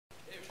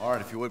All right,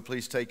 if you would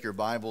please take your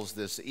Bibles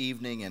this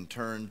evening and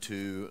turn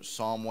to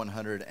Psalm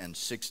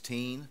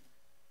 116.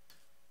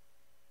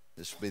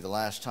 This will be the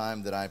last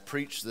time that I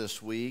preach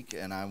this week,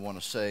 and I want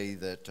to say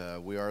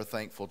that we are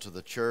thankful to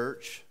the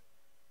church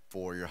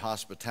for your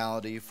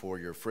hospitality, for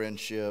your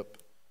friendship,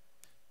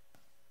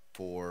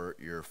 for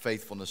your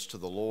faithfulness to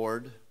the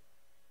Lord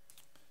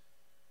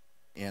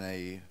in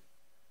a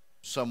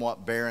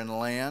somewhat barren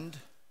land,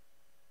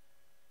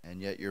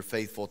 and yet you're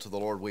faithful to the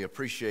Lord. We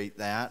appreciate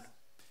that.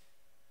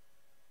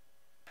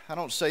 I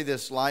don't say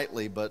this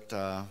lightly, but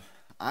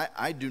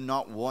I do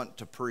not want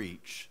to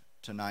preach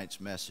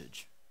tonight's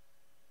message.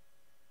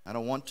 I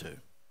don't want to.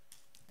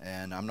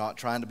 And I'm not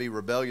trying to be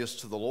rebellious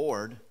to the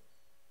Lord,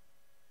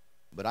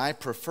 but I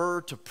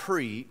prefer to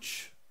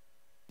preach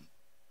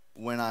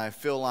when I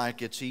feel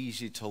like it's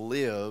easy to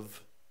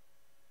live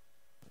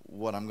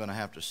what I'm going to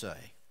have to say.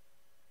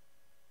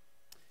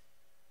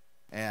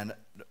 And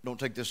don't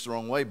take this the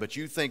wrong way, but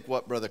you think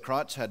what Brother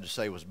Krotz had to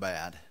say was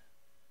bad.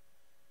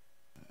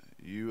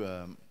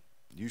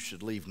 You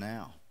should leave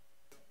now.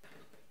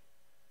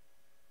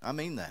 I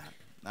mean that.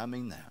 I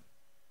mean that.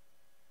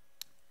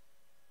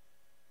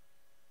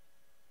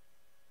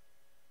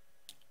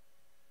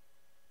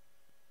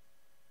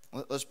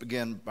 Let's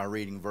begin by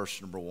reading verse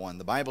number 1.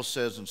 The Bible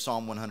says in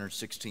Psalm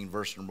 116,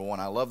 verse number 1,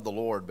 I love the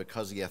Lord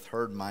because he hath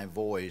heard my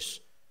voice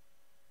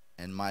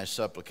and my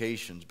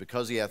supplications,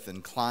 because he hath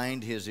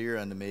inclined his ear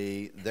unto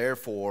me,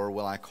 therefore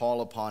will I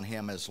call upon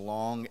him as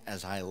long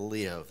as I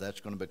live. That's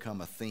going to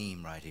become a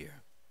theme right here.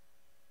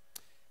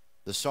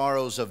 The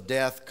sorrows of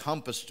death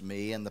compassed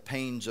me, and the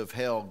pains of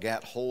hell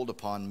gat hold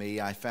upon me.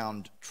 I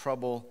found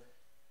trouble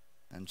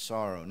and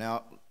sorrow.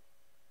 Now,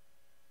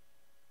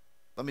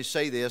 let me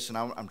say this, and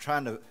I'm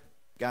trying to,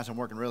 guys, I'm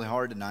working really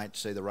hard tonight to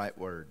say the right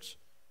words.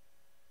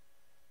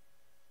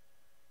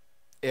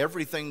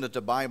 Everything that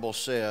the Bible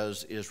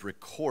says is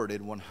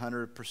recorded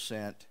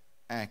 100%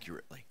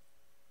 accurately.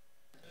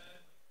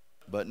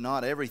 But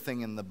not everything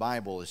in the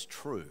Bible is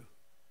true.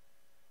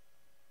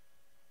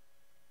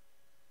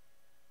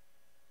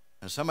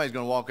 And somebody's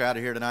going to walk out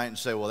of here tonight and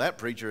say, well, that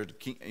preacher, at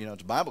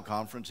the Bible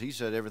conference, he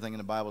said everything in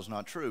the Bible is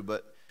not true.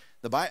 But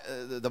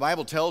the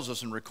Bible tells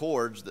us and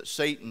records that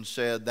Satan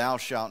said, thou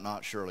shalt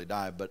not surely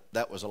die. But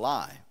that was a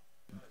lie.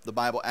 The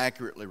Bible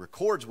accurately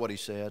records what he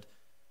said,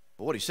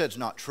 but what he said is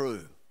not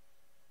true.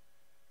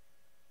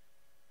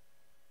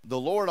 The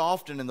Lord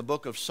often in the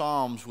book of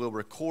Psalms will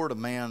record a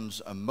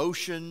man's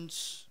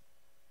emotions,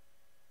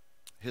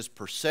 his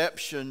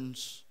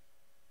perceptions,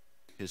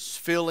 his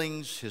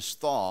feelings, his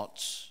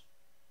thoughts,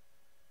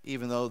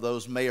 even though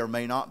those may or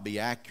may not be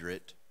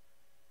accurate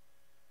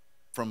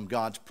from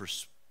God's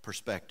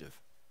perspective.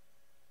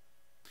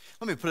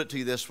 Let me put it to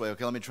you this way,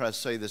 okay? Let me try to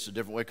say this a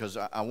different way, because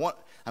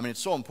it's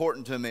so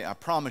important to me. I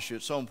promise you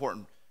it's so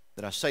important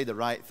that I say the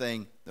right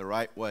thing the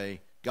right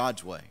way,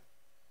 God's way.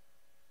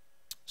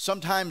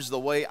 Sometimes the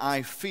way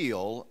I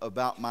feel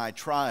about my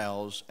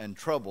trials and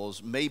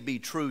troubles may be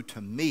true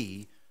to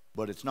me,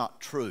 but it's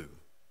not true.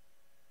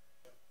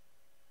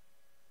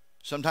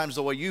 Sometimes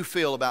the way you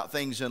feel about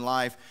things in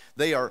life,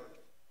 everybody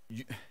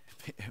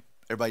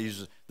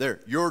uses, they're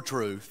your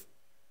truth,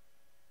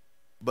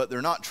 but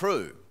they're not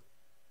true.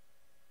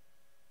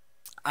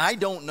 I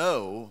don't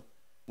know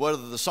whether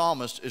the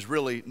psalmist is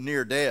really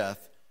near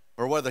death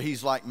or whether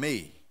he's like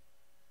me.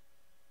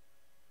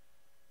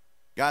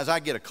 Guys, I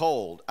get a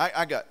cold.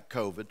 I got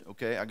COVID,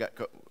 okay? I got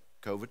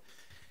COVID.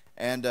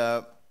 And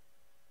the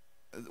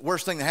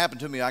worst thing that happened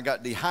to me, I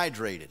got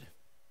dehydrated.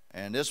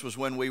 And this was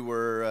when we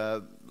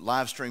were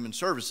live streaming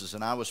services,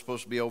 and I was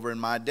supposed to be over in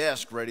my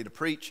desk ready to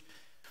preach,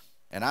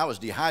 and I was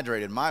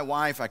dehydrated. My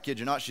wife, I kid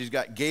you not, she's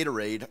got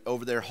Gatorade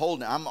over there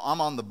holding it. I'm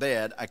on the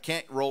bed. I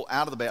can't roll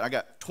out of the bed. I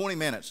got 20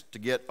 minutes to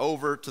get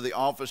over to the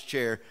office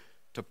chair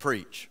to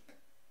preach,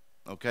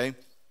 okay?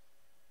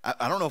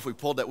 I don't know if we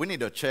pulled that. We need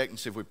to check and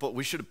see if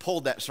we should have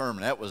pulled that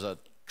sermon. That was a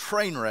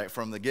train wreck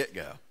from the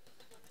get-go.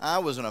 I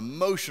was an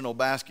emotional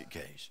basket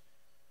case.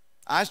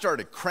 I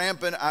started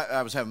cramping.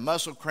 I was having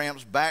muscle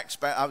cramps,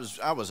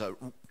 I was a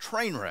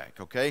train wreck,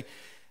 okay?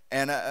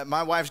 And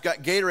my wife's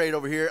got Gatorade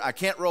over here. I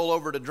can't roll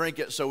over to drink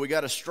it, so we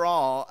got a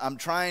straw. I'm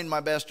trying my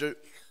best to,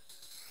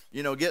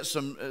 get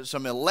some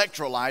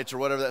electrolytes or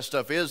whatever that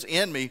stuff is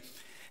in me.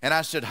 And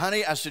I said,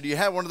 honey, do you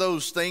have one of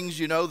those things,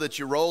 that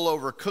you roll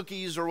over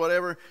cookies or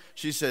whatever?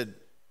 She said,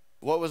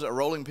 what was it, a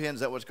rolling pin?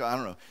 Is that what it's called? I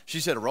don't know. She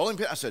said, a rolling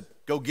pin? I said,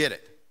 go get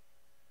it.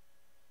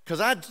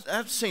 Because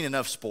I've seen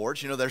enough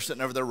sports. They're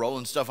sitting over there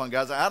rolling stuff on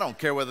guys. I don't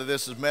care whether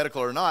this is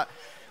medical or not.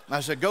 And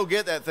I said, go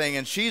get that thing.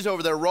 And she's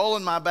over there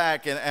rolling my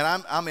back. And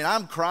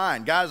I'm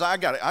crying. Guys, I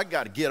got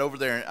to get over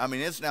there.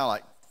 It's now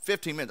like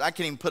 15 minutes. I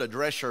can't even put a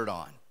dress shirt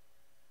on.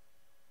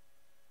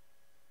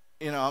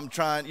 I'm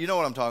trying. You know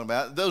what I'm talking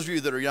about. Those of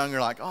you that are young are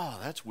like, oh,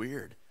 that's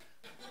weird.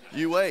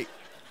 You wait.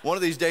 One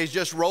of these days,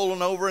 just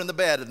rolling over in the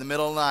bed in the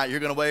middle of the night, you're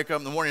going to wake up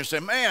in the morning and say,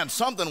 man,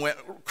 something went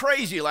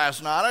crazy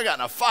last night. I got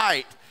in a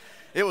fight.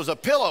 It was a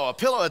pillow. A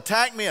pillow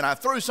attacked me, and I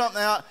threw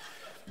something out.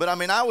 But,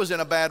 I was in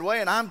a bad way,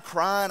 and I'm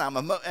crying.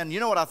 And you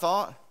know what I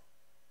thought?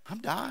 I'm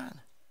dying.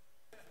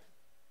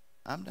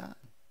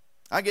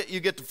 You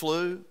get the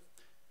flu.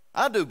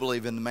 I do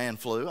believe in the man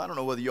flu. I don't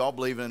know whether you all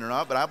believe in it or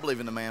not, but I believe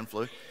in the man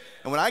flu.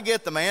 And when I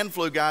get the man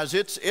flu, guys,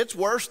 it's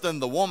worse than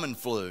the woman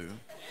flu.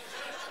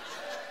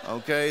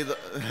 Okay,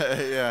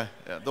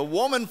 the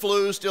woman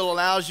flu still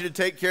allows you to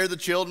take care of the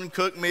children,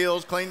 cook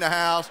meals, clean the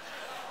house.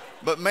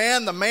 But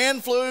man, the man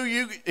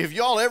flu, if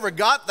y'all ever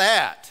got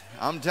that,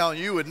 I'm telling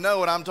you, you would know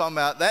what I'm talking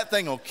about. That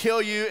thing will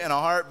kill you in a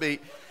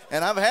heartbeat.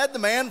 And I've had the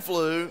man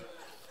flu,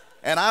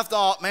 and I've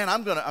thought, man,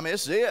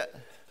 this is it.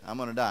 I'm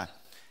going to die.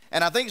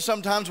 And I think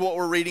sometimes what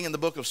we're reading in the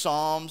book of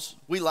Psalms,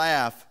 we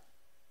laugh,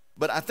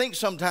 but I think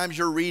sometimes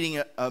you're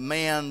reading a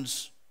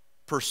man's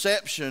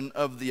perception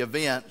of the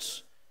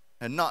events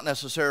and not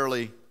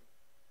necessarily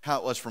how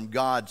it was from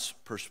God's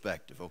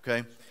perspective, okay?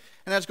 And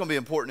that's going to be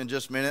important in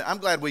just a minute. I'm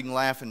glad we can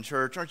laugh in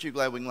church. Aren't you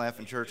glad we can laugh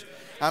in church?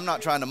 I'm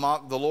not trying to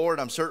mock the Lord.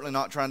 I'm certainly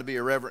not trying to be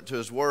irreverent to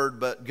His Word,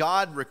 but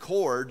God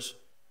records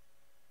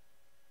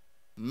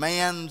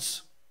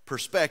man's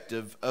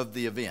perspective of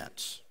the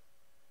events.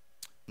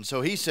 And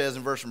so He says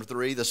in verse number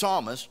 3, the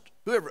psalmist,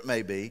 whoever it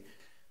may be,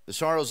 the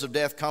sorrows of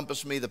death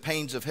compassed me, the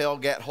pains of hell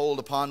gat hold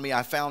upon me,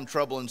 I found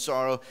trouble and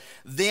sorrow.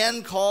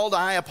 Then called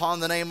I upon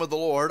the name of the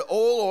Lord.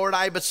 O Lord,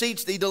 I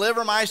beseech thee,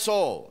 deliver my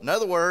soul. In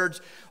other words,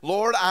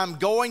 Lord, I'm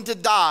going to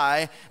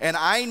die, and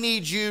I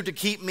need you to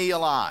keep me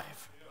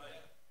alive.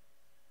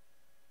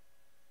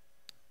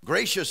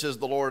 Gracious is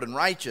the Lord and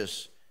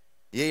righteous.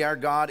 Yea, our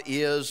God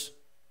is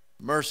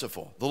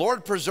merciful. The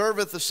Lord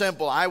preserveth the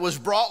simple. I was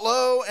brought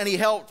low, and He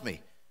helped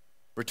me.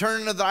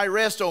 Return to thy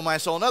rest, O my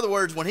soul. In other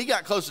words, when he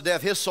got close to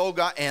death, his soul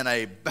got in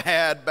a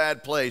bad,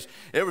 bad place.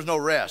 There was no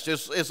rest.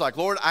 It's like,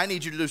 Lord, I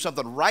need you to do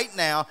something right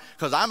now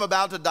because I'm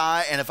about to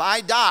die, and if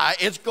I die,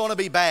 it's going to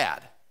be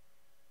bad.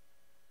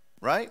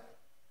 Right?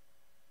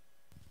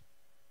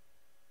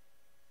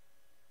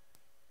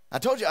 I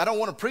told you I don't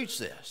want to preach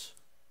this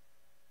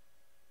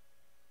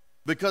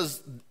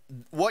because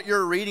what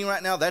you're reading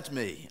right now, that's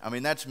me. I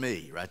mean, that's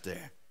me right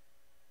there.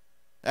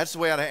 That's the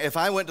way if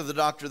I went to the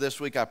doctor this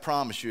week, I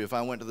promise you, if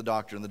I went to the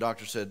doctor and the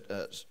doctor said,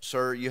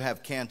 sir, you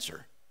have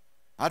cancer,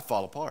 I'd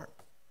fall apart.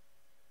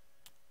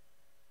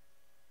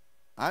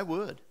 I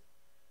would.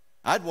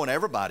 I'd want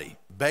everybody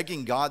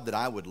begging God that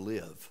I would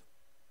live.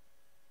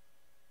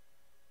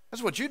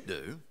 That's what you'd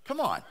do. Come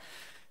on.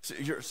 So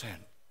you're saying,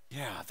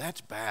 yeah,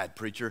 that's bad,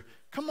 preacher.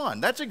 Come on.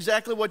 That's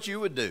exactly what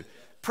you would do.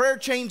 Prayer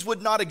chains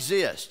would not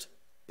exist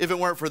if it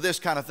weren't for this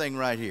kind of thing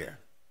right here.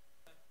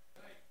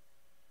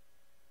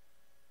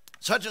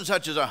 Such and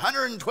such is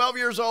 112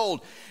 years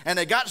old, and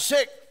they got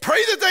sick.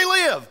 Pray that they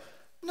live.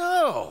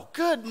 No,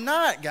 good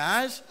night,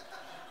 guys.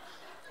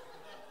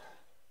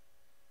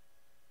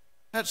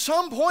 At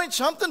some point,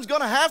 something's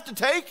going to have to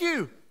take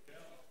you.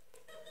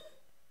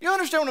 You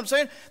understand what I'm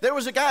saying? There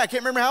was a guy, I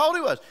can't remember how old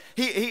he was.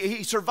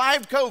 He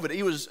survived COVID.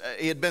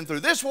 He had been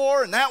through this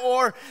war and that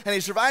war, and he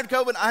survived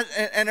COVID,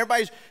 and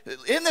everybody's,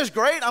 isn't this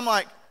great? I'm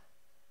like,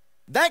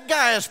 that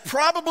guy is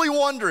probably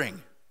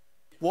wondering,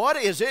 what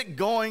is it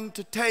going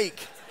to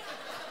take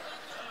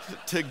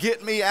to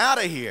get me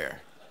out of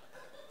here?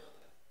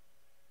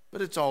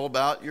 But it's all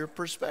about your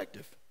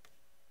perspective.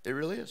 It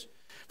really is.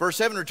 Verse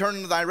 7,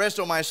 return to thy rest,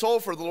 O my soul,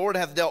 for the Lord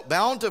hath dealt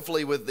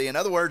bountifully with thee. In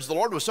other words, the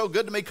Lord was so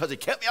good to me because He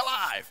kept me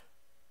alive.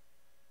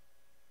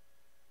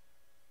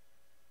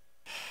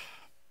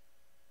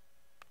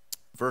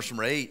 Verse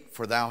number 8,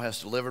 for thou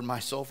hast delivered my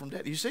soul from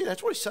death. You see,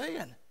 that's what He's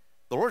saying.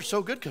 The Lord's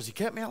so good because He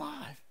kept me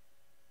alive.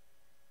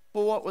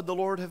 Well, what would the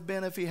Lord have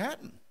been if He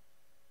hadn't?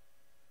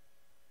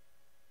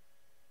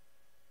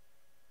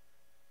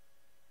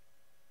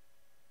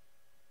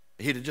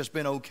 He'd have just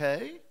been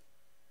okay?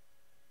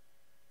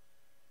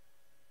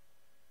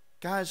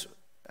 Guys,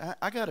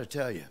 I got to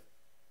tell you,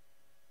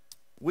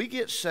 we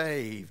get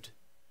saved,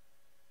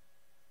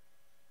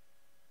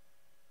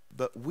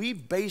 but we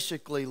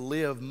basically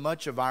live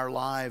much of our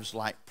lives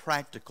like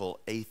practical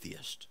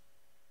atheists.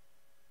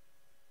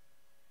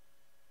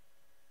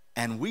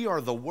 And we are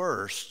the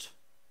worst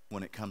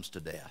when it comes to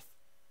death.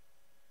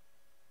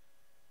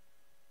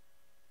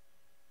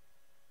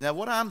 Now,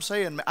 what I'm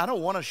saying, I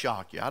don't want to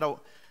shock you. I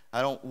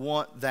don't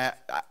want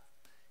that.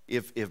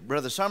 If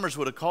Brother Summers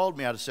would have called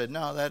me, I'd have said,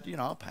 no,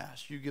 I'll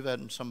pass. You give that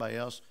to somebody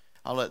else.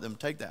 I'll let them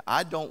take that.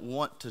 I don't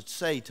want to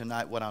say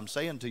tonight what I'm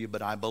saying to you,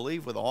 but I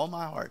believe with all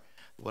my heart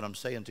what I'm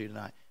saying to you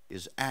tonight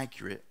is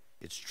accurate.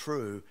 It's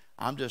true.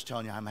 I'm just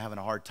telling you I'm having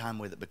a hard time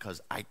with it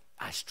because I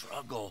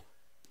struggle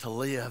to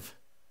live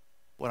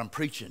what I'm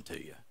preaching to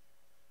you.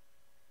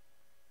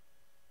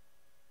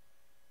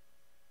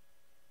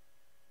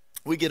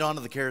 We get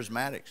onto the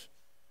charismatics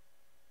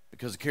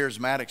because the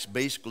charismatics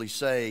basically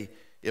say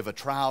if a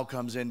trial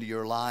comes into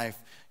your life,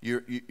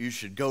 you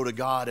should go to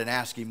God and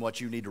ask Him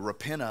what you need to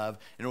repent of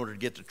in order to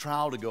get the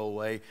trial to go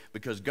away,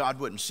 because God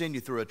wouldn't send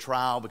you through a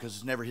trial because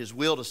it's never His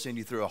will to send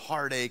you through a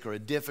heartache or a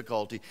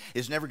difficulty.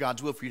 It's never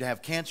God's will for you to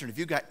have cancer. And if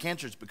you got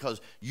cancer, it's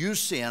because you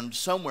sinned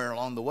somewhere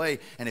along the way.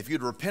 And if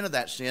you'd repent of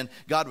that sin,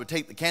 God would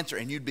take the cancer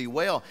and you'd be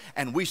well.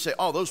 And we say,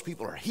 oh, those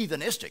people are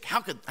heathenistic.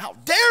 How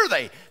dare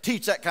they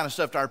teach that kind of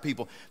stuff to our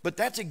people? But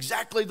that's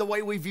exactly the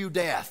way we view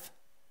death.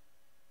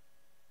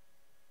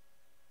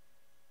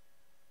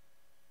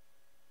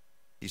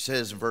 He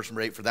says in verse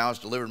number 8, for thou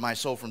hast delivered my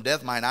soul from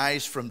death, mine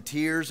eyes from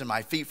tears, and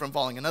my feet from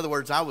falling. In other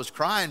words, I was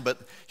crying, but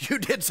you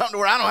did something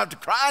where I don't have to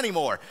cry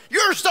anymore.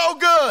 You're so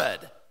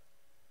good.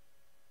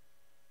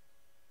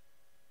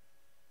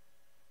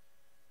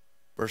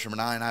 Verse number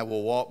 9, I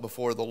will walk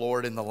before the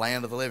Lord in the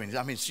land of the living.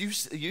 I mean,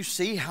 you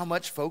see how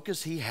much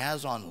focus he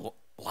has on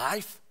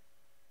life?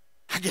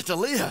 I get to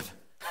live.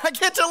 I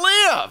get to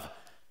live.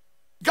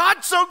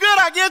 God's so good,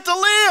 I get to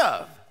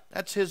live.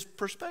 That's his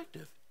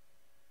perspective.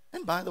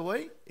 And by the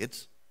way,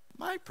 it's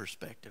my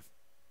perspective.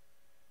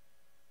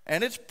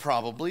 And it's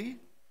probably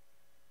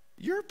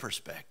your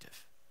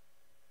perspective.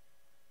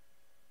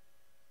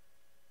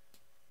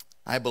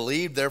 I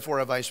believed, therefore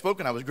have I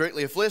spoken. I was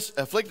greatly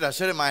afflicted. I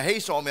said in my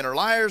haste, all men are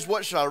liars.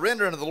 What shall I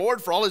render unto the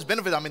Lord for all his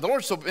benefits? I mean, the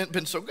Lord's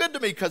been so good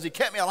to me because he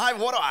kept me alive.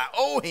 What do I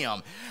owe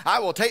him? I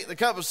will take the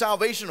cup of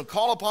salvation and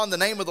call upon the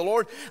name of the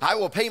Lord. I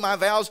will pay my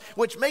vows,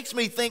 which makes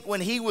me think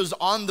when he was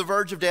on the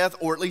verge of death,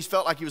 or at least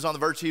felt like he was on the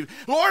verge,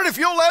 Lord, if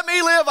you'll let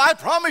me live, I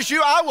promise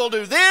you I will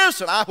do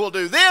this, and I will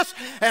do this,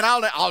 and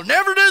I'll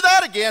never do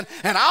that again,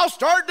 and I'll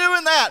start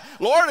doing that.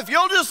 Lord, if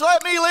you'll just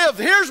let me live,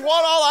 here's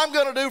what all I'm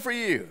going to do for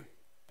you.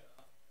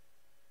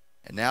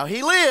 And now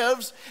he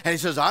lives, and he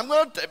says, I'm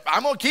going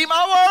to keep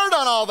my word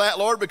on all that,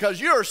 Lord, because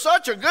you are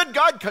such a good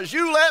God because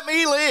you let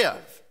me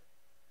live.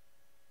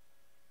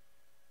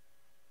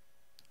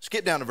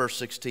 Skip down to verse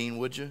 16,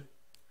 would you?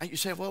 You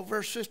say, well,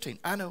 verse 15.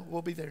 I know,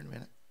 we'll be there in a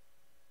minute.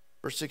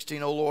 Verse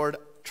 16, O Lord,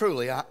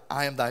 truly I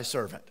am thy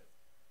servant.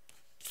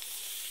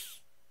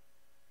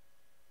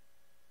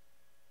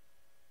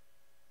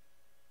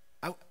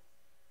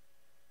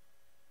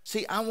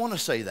 I want to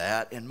say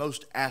that in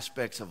most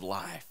aspects of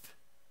life.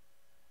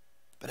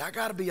 But I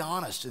got to be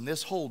honest, in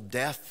this whole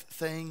death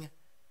thing,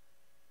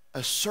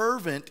 a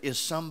servant is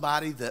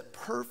somebody that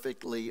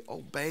perfectly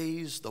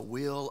obeys the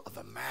will of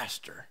a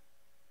master.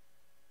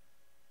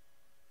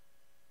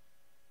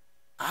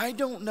 I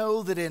don't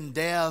know that in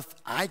death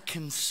I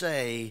can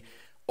say,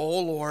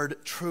 O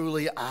Lord,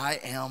 truly I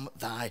am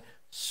thy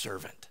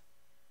servant.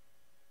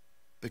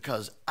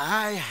 Because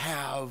I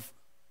have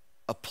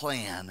a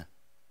plan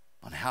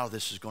on how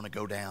this is going to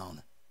go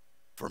down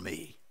for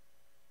me.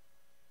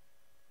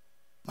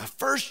 My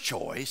first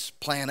choice,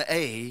 plan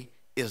A,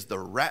 is the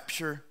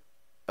rapture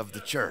of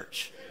the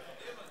church.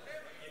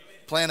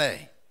 Plan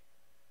A.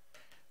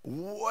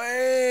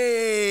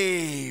 Way,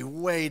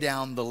 way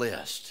down the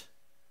list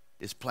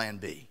is plan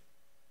B.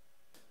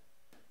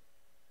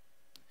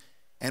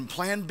 And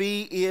plan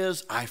B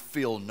is I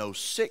feel no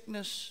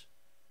sickness,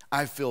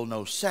 I feel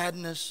no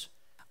sadness,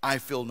 I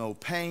feel no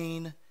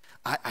pain,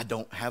 I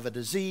don't have a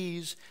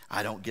disease.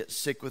 I don't get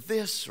sick with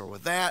this or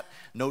with that.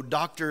 No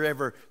doctor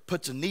ever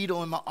puts a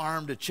needle in my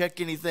arm to check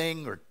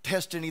anything or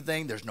test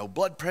anything. There's no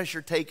blood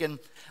pressure taken.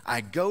 I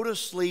go to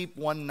sleep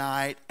one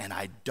night and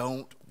I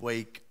don't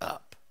wake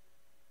up.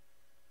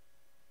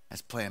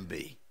 That's plan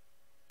B.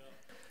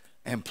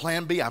 And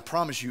plan B, I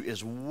promise you,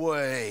 is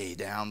way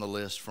down the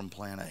list from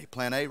plan A.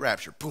 Plan A,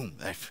 rapture. Boom.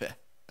 That's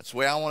the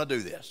way I want to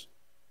do this.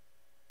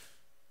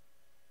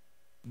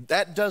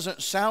 That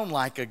doesn't sound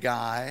like a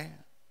guy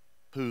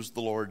who's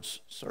the Lord's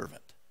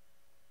servant.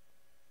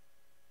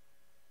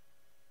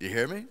 You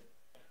hear me?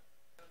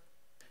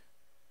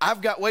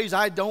 I've got ways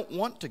I don't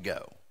want to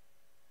go.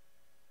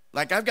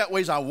 Like I've got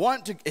ways I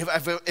want to,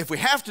 if we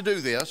have to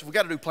do this, if we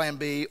got to do plan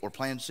B or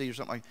plan C or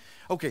something like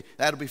that, okay,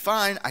 that'll be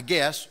fine, I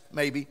guess,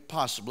 maybe,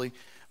 possibly.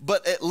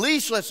 But at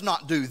least let's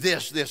not do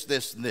this, this,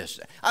 this, and this.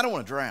 I don't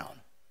want to drown.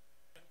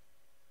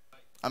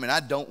 I mean,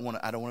 I don't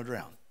want to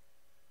drown.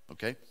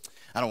 Okay?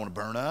 I don't want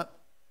to burn up.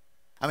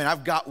 I mean,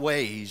 I've got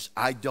ways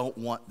I don't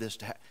want this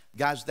to happen.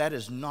 Guys, that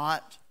is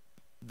not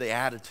the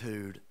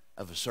attitude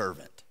of a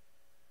servant.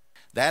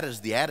 That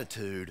is the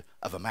attitude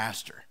of a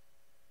master.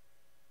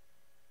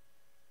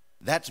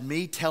 That's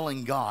me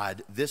telling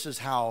God, this is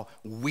how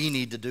we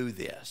need to do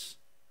this.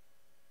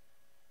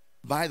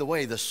 By the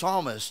way, the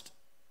psalmist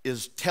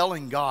is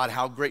telling God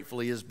how grateful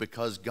he is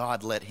because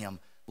God let him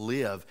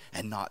live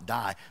and not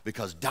die,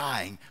 because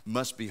dying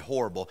must be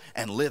horrible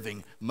and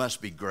living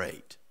must be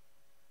great.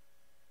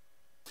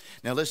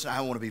 Now listen,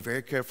 I want to be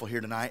very careful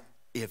here tonight.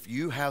 If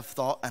you have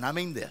thought, and I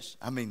mean this,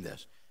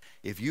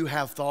 if you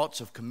have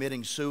thoughts of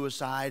committing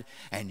suicide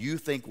and you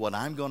think what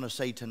I'm going to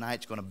say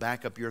tonight is going to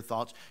back up your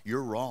thoughts,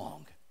 you're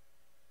wrong.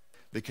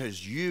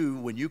 Because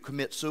when you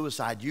commit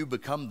suicide, you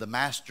become the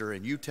master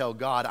and you tell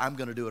God, I'm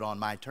going to do it on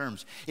my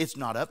terms. It's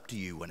not up to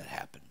you when it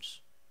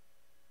happens.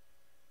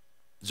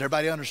 Does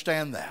everybody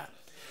understand that?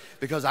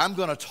 Because I'm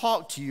going to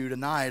talk to you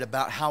tonight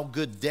about how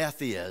good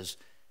death is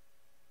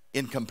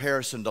in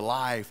comparison to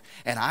life.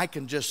 And I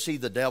can just see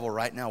the devil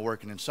right now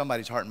working in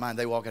somebody's heart and mind.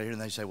 They walk out here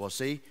and they say, well,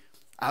 see,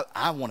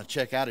 I want to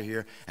check out of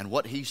here. And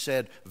what he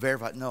said,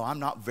 verify. No, I'm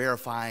not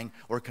verifying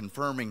or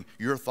confirming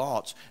your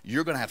thoughts.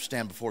 You're going to have to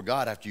stand before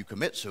God after you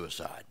commit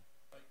suicide.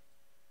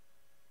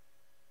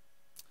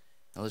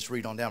 Now let's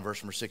read on down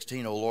verse number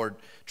 16. O Lord,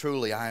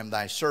 truly I am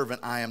thy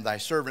servant, and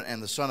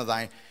the son of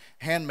thy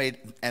handmaid,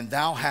 and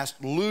thou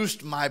hast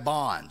loosed my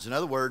bonds. In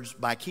other words,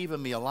 by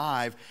keeping me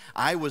alive,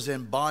 I was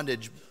in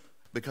bondage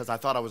because I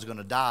thought I was going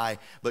to die,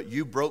 but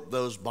you broke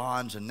those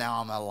bonds and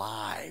now I'm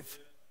alive.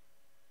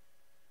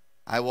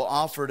 I will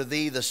offer to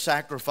thee the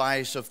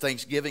sacrifice of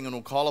thanksgiving and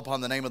will call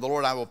upon the name of the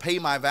Lord. I will pay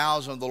my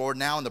vows unto the Lord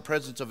now in the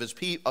presence of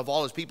of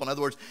all his people. In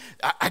other words,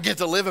 I get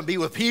to live and be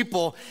with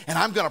people, and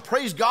I'm going to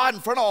praise God in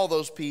front of all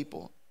those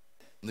people.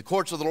 In the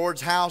courts of the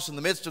Lord's house, in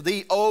the midst of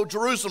thee, O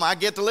Jerusalem. I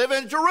get to live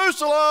in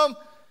Jerusalem.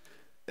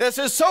 This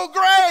is so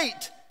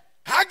great.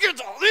 I get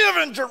to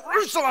live in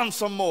Jerusalem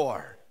some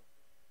more.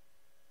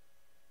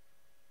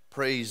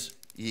 Praise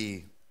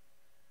ye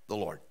the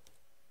Lord.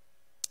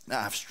 Now,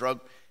 I've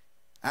struggled.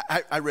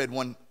 I read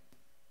one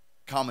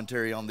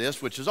commentary on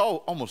this, which is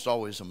almost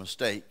always a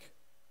mistake.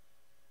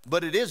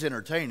 But it is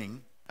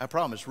entertaining. I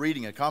promise,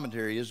 reading a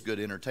commentary is good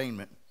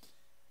entertainment.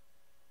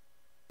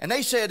 And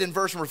they said in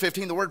verse number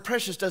 15, the word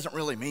precious doesn't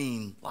really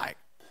mean like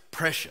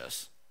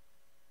precious.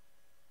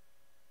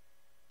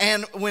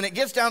 And when it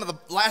gets down to the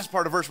last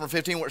part of verse number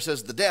 15 where it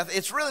says the death,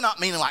 it's really not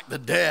meaning like the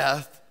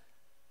death.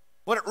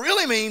 What it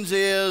really means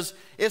is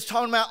it's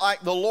talking about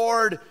like the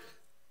Lord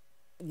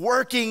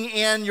working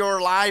in your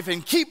life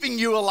and keeping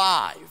you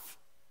alive.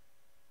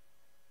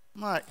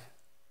 I'm like,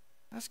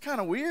 that's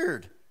kind of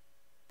weird.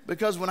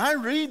 Because when I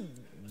read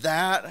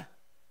that,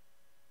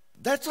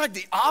 that's like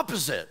the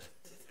opposite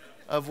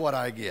of what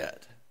I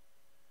get.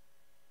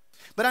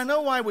 But I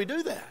know why we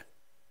do that.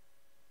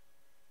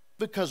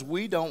 Because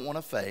we don't want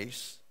to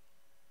face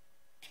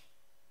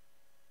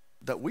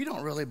that we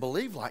don't really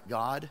believe like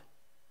God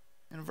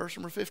in verse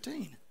number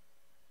 15.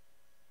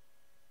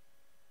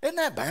 Isn't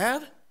that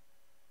bad?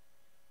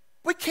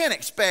 We can't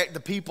expect the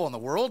people in the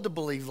world to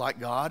believe like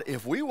God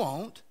if we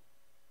won't.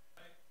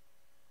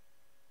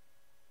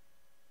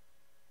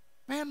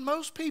 Man,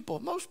 most people,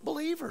 most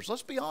believers,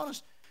 let's be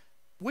honest,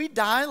 we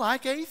die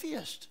like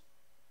atheists.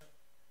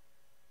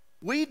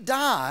 We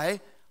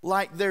die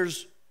like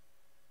there's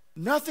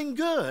nothing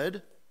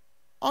good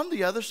on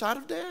the other side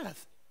of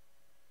death.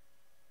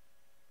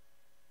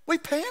 We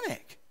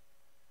panic.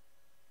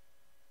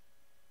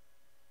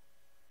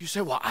 You say,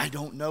 well, I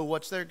don't know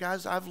what's there.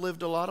 Guys, I've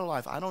lived a lot of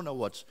life. I don't know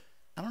what's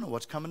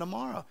coming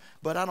tomorrow.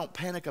 But I don't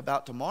panic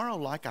about tomorrow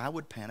like I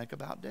would panic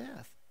about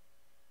death.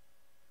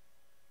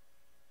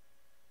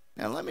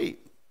 Now,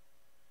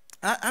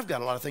 I've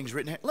got a lot of things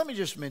written here. Let me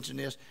just mention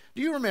this.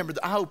 Do you remember,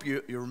 I hope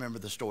you remember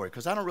the story,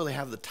 because I don't really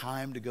have the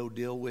time to go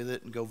deal with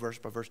it and go verse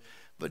by verse.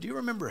 But do you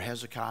remember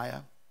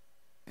Hezekiah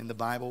in the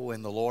Bible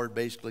when the Lord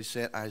basically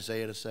sent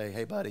Isaiah to say,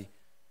 hey, buddy,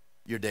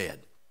 you're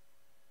dead?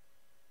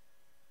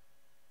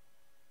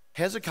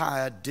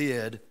 Hezekiah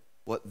did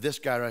what this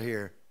guy right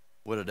here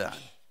would have done.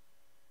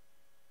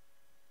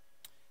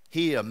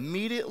 He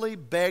immediately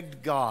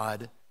begged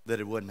God that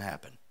it wouldn't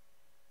happen.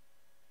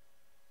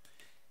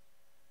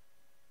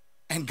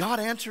 And God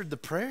answered the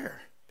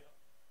prayer.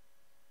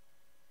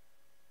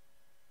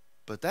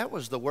 But that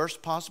was the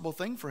worst possible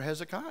thing for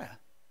Hezekiah.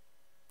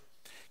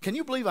 Can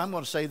you believe I'm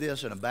going to say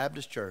this in a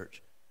Baptist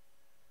church?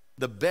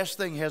 The best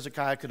thing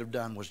Hezekiah could have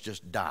done was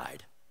just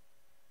died.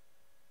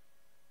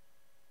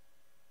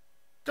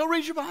 Go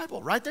read your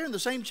Bible. Right there in the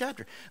same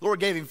chapter. The Lord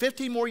gave him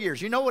 15 more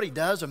years. You know what he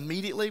does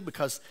immediately?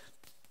 Because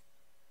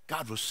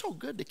God was so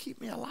good to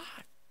keep me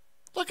alive.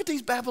 Look at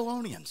these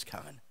Babylonians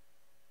coming.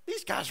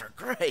 These guys are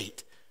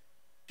great.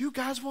 You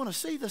guys want to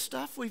see the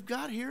stuff we've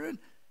got here in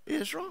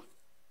Israel?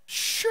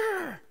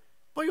 Sure.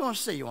 What do you want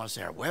to see? You want to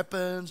see our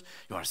weapons?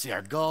 You want to see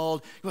our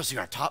gold? You want to see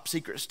our top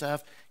secret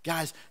stuff?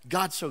 Guys,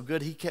 God's so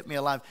good, he kept me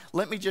alive.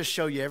 Let me just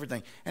show you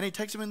everything. And he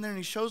takes them in there and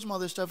he shows them all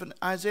this stuff. And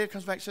Isaiah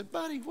comes back and said,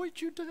 buddy, what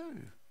did you do?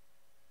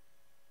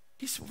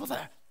 He said, well, the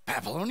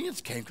Babylonians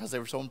came because they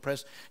were so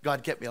impressed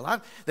God kept me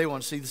alive. They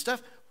want to see the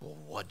stuff. Well,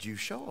 what'd you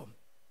show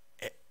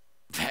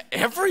them?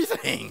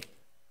 Everything.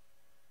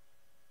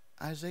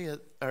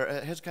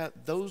 Hezekiah,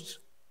 those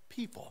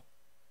people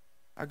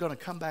are going to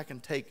come back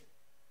and take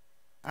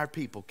our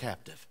people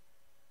captive.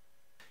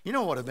 You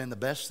know what would have been the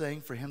best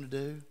thing for him to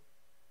do?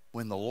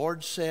 When the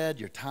Lord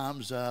said, your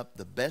time's up,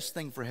 the best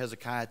thing for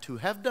Hezekiah to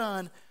have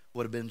done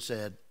would have been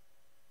said,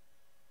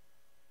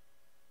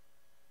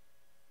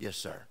 yes,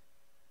 sir.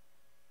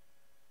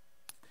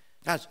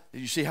 Guys,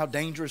 you see how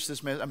dangerous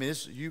this mess? I mean,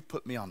 you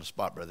put me on the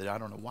spot, brother. I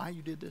don't know why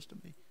you did this to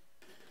me.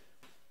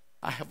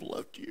 I have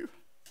loved you.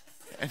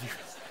 And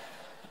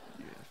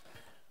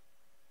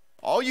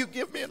all you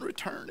give me in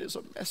return is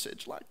a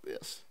message like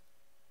this.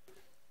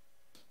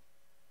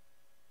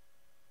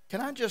 Can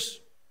I just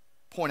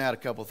point out a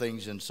couple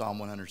things in Psalm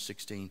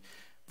 116?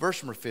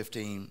 Verse number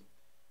 15.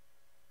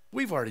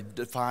 We've already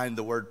defined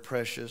the word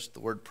precious. The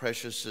word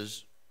precious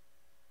is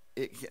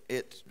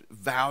it's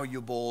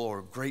valuable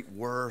or great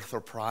worth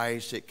or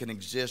price. It can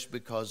exist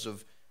because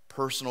of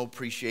personal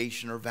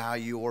appreciation or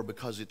value, or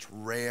because it's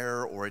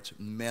rare or it's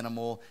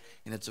minimal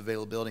in its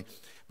availability.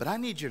 But I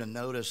need you to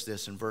notice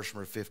this in verse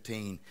number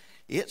 15.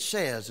 It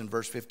says in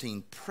verse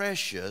 15,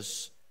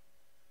 precious,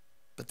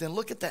 but then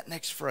look at that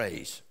next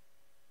phrase.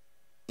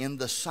 In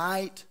the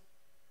sight,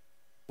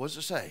 what does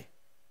it say?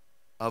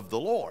 Of the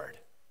Lord.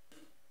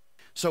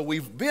 So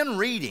we've been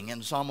reading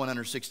in Psalm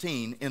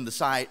 116 in the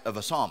sight of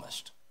a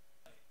psalmist.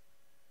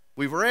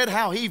 We've read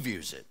how he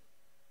views it.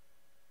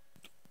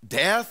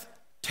 Death,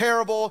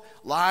 terrible.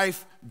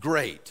 Life,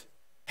 great.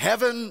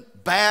 Heaven,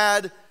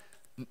 bad.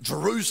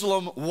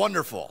 Jerusalem,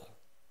 wonderful.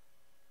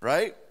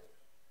 Right?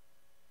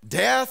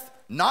 Death,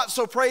 not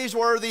so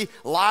praiseworthy.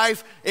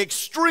 Life,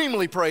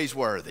 extremely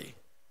praiseworthy.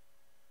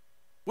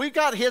 We've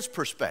got his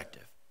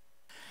perspective.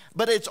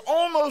 But it's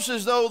almost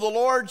as though the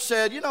Lord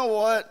said, you know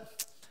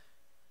what?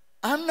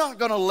 I'm not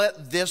going to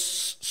let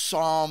this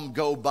psalm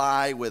go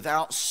by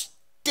without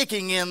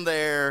sticking in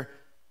there.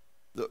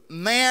 The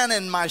man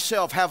and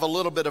myself have a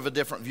little bit of a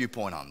different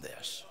viewpoint on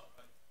this.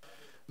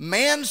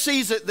 Man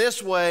sees it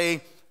this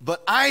way,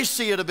 but I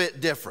see it a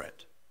bit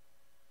different.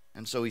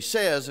 And so he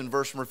says in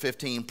verse number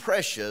 15,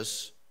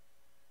 precious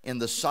in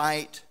the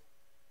sight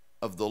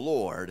of the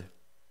Lord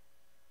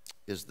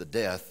is the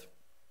death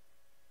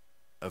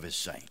of his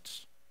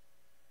saints.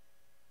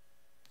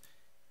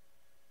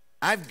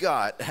 I've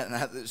got, and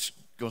it's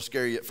going to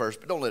scare you at first,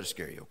 but don't let it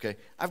scare you, okay?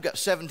 I've got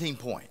 17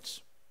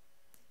 points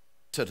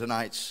to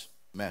tonight's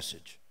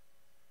message.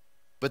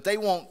 But they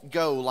won't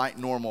go like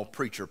normal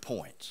preacher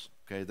points,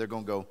 okay? They're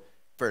going to go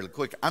fairly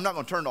quick. I'm not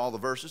going to turn to all the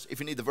verses. If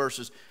you need the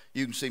verses,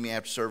 you can see me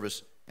after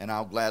service, and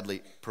I'll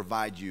gladly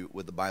provide you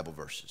with the Bible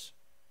verses.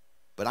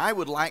 But I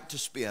would like to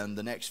spend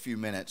the next few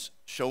minutes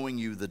showing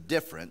you the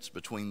difference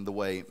between the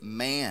way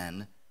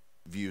man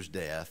views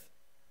death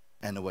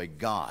and the way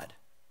God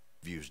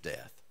views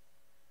death.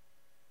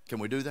 Can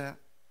we do that?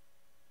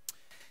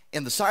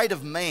 In the sight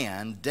of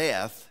man,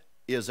 death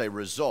is a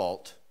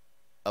result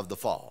of the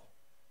fall.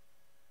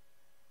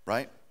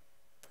 Right?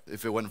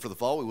 If it wasn't for the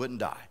fall, we wouldn't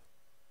die.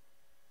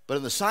 But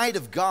in the sight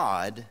of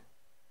God,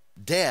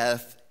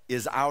 death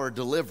is our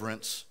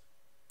deliverance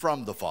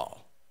from the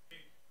fall.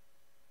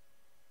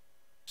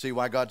 See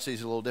why God sees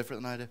it a little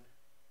different than I do?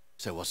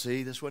 Say, well,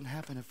 see, this wouldn't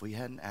happen if we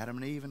hadn't Adam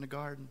and Eve in the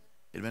garden.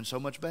 It'd have been so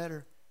much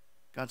better.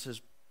 God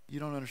says, you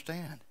don't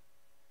understand.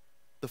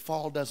 The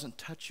fall doesn't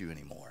touch you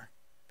anymore.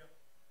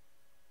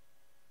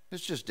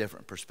 It's just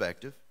different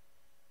perspective.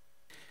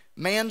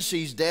 Man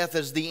sees death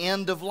as the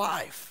end of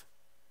life.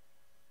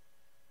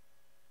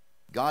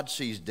 God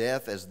sees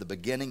death as the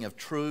beginning of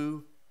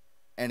true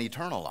and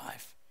eternal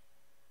life.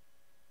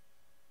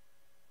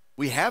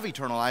 We have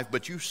eternal life,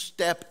 but you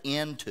step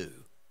into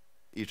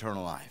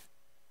eternal life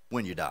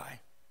when you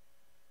die.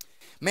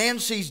 Man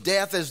sees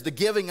death as the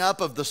giving up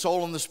of the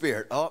soul and the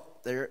spirit. Oh,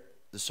 there,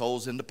 the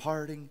soul's in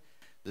departing.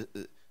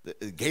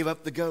 It gave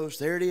up the ghost.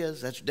 There it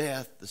is. That's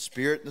death. The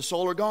spirit and the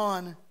soul are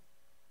gone.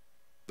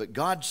 But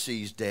God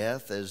sees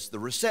death as the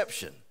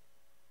reception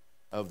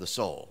of the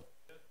soul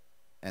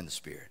and the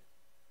spirit.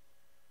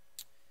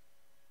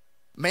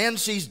 Man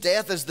sees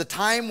death as the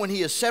time when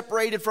he is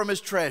separated from his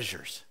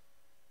treasures.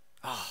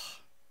 Oh,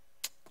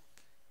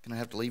 gonna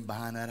have to leave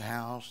behind that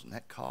house and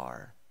that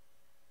car,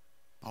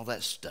 all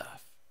that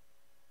stuff.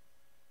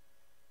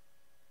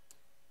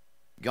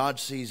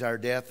 God sees our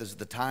death as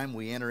the time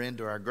we enter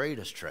into our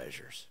greatest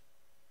treasures.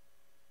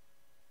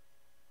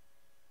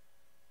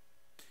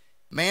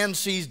 Man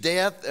sees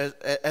death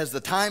as the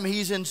time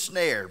he's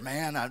ensnared.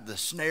 Man, the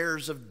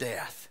snares of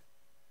death.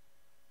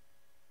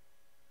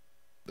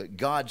 But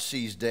God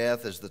sees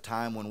death as the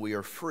time when we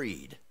are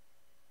freed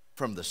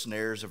from the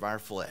snares of our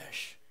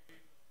flesh.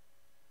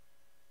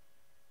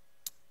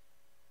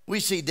 We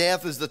see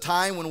death as the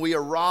time when we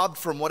are robbed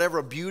from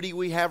whatever beauty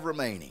we have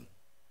remaining.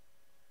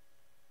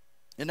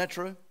 Isn't that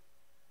true?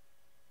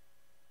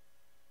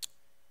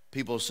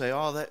 People say,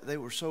 oh, they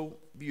were so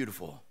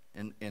beautiful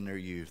in their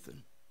youth.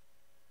 And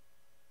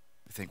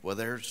we think, well,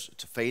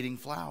 it's a fading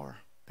flower.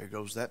 There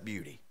goes that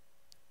beauty.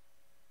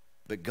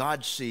 But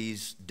God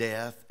sees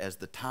death as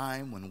the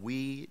time when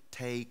we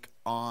take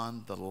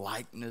on the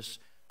likeness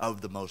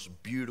of the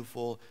most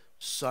beautiful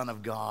Son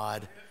of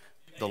God,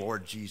 the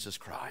Lord Jesus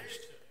Christ.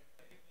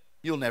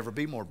 You'll never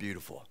be more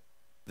beautiful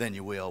than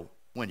you will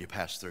when you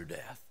pass through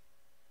death.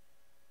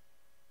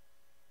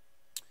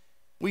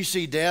 We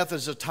see death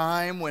as a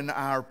time when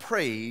our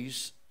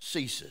praise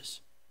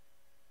ceases.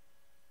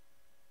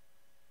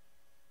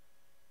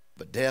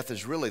 But death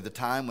is really the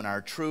time when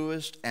our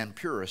truest and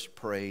purest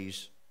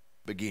praise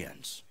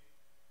begins.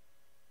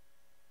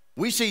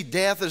 We see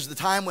death as the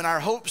time when our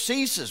hope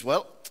ceases.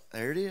 Well,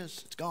 there it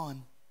is. It's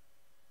gone.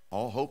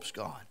 All hope's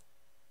gone.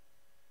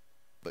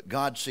 But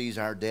God sees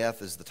our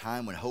death as the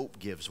time when hope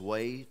gives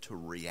way to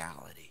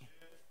reality.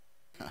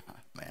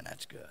 Man,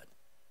 that's good.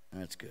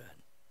 That's good.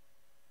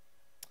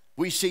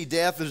 We see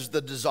death as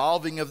the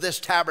dissolving of this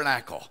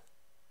tabernacle.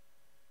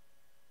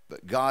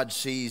 But God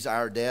sees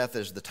our death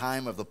as the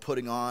time of the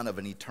putting on of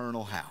an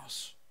eternal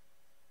house.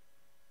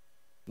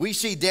 We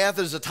see death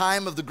as the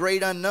time of the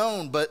great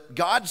unknown, but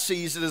God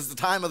sees it as the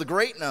time of the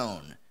great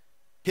known.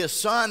 His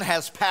Son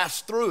has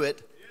passed through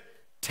it,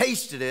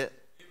 tasted it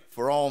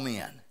for all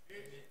men.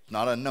 It's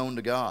not unknown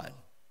to God.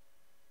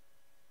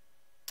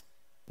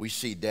 We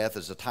see death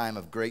as a time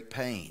of great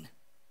pain,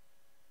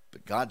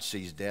 but God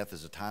sees death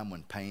as a time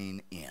when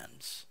pain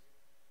ends.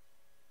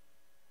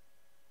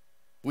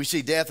 We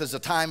see death as a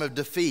time of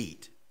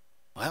defeat.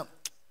 Well,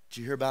 did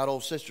you hear about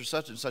old sister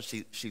such and such?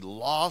 She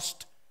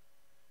lost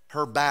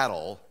her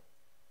battle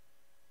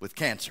with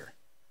cancer.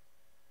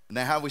 Isn't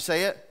that how we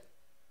say it?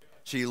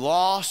 She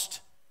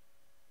lost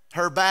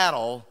her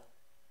battle.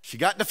 She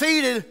got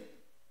defeated.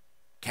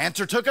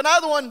 Cancer took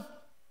another one.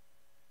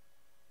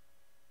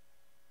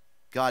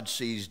 God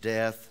sees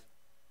death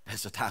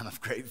as a time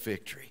of great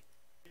victory.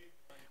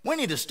 We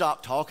need to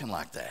stop talking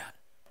like that.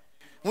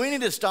 We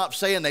need to stop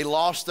saying they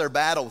lost their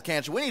battle with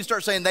cancer. We need to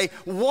start saying they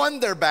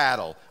won their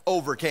battle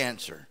over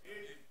cancer.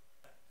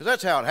 Because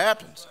that's how it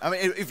happens. I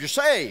mean, if you're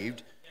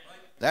saved,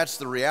 that's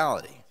the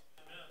reality.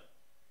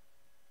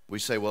 We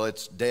say, well,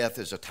 it's death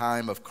is a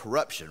time of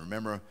corruption.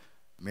 Remember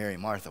Mary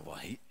and Martha? Well,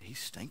 he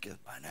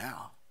stinketh by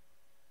now.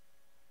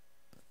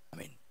 I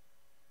mean,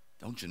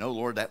 don't you know,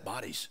 Lord, that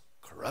body's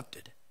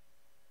corrupted.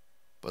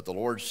 But the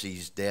Lord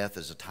sees death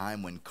as a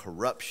time when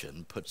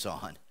corruption puts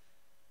on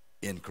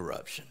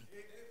incorruption.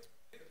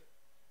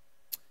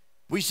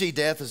 We see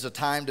death as a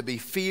time to be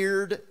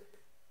feared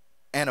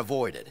and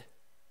avoided.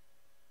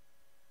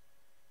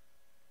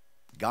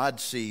 God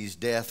sees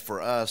death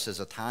for us as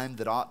a time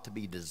that ought to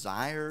be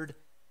desired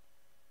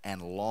and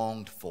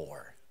longed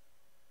for.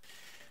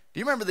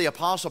 Do you remember the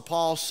Apostle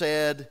Paul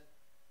said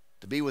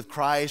to be with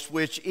Christ,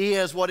 which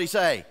is, what did he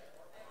say?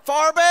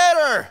 Far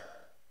better.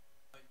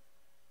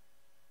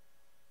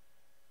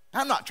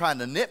 I'm not trying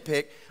to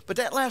nitpick, but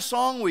that last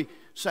song we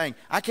sang,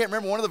 I can't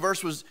remember, one of the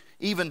verses was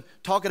even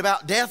talking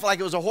about death like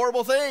it was a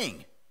horrible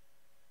thing.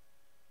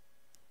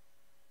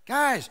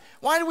 Guys,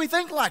 why do we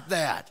think like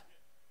that?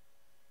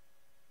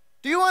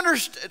 Do you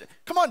understand?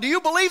 Come on, do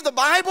you believe the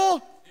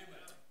Bible?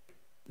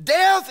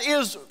 Death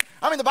is,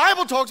 the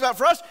Bible talks about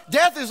for us,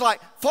 death is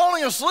like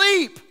falling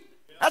asleep.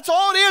 That's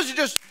all it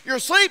is. You're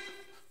asleep,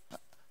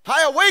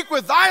 high awake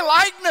with thy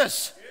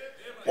likeness.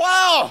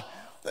 Wow.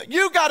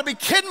 You got to be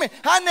kidding me.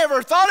 I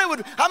never thought it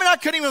would. I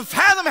couldn't even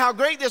fathom how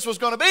great this was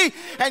going to be.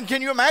 And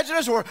can you imagine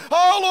this?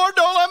 Oh, Lord,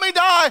 don't let me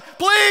die.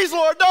 Please,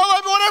 Lord, don't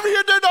let me, whatever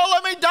you do, don't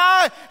let me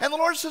die. And the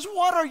Lord says,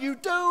 what are you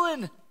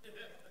doing?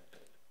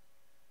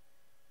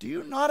 Do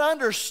you not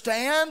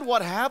understand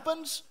what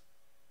happens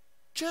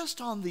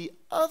just on the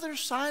other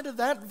side of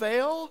that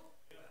veil?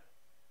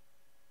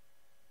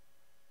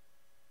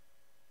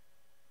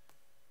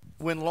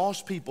 When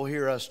lost people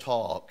hear us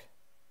talk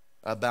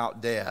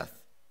about death,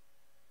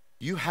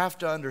 you have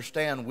to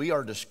understand we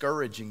are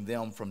discouraging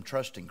them from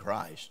trusting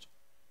Christ.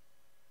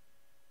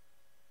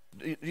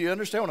 Do you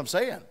understand what I'm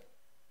saying?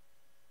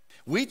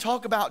 We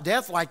talk about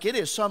death like it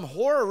is some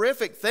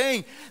horrific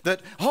thing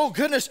that, oh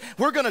goodness,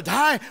 we're going to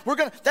die.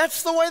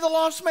 That's the way the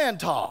lost man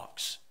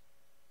talks.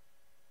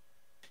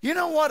 You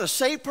know what a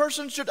saved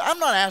person should? I'm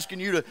not asking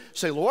you to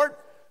say, Lord,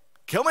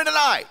 kill me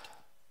tonight.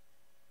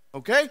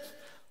 Okay?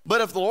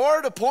 But if the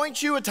Lord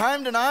appoints you a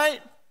time tonight,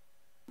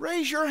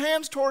 raise your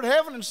hands toward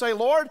heaven and say,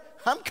 Lord,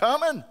 I'm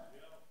coming.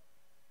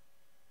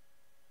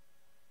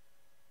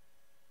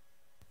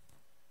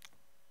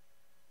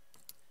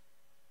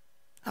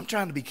 I'm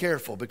trying to be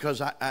careful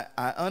because I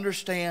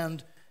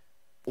understand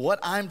what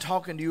I'm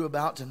talking to you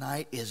about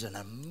tonight is an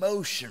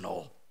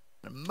emotional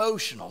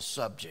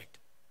subject.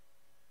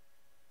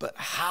 But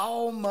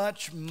how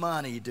much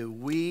money do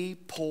we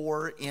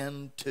pour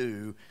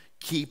into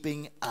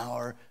keeping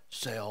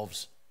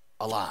ourselves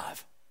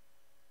alive?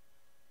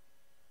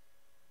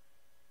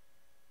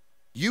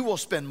 You will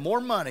spend more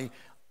money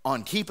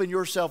on keeping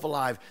yourself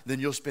alive than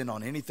you'll spend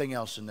on anything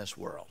else in this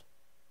world.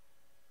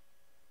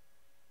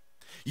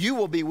 You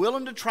will be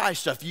willing to try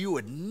stuff you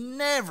would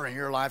never in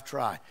your life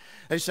try.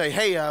 They say,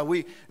 hey, I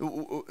don't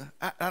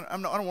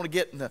want to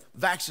get in the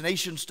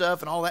vaccination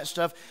stuff and all that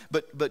stuff,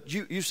 but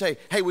you say,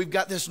 hey, we've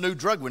got this new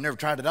drug. We never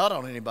tried it out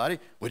on anybody.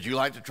 Would you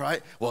like to try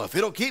it? Well, if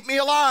it'll keep me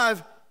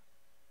alive.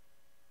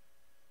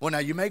 Well, now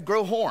you may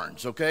grow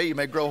horns, okay? You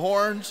may grow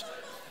horns.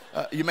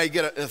 You may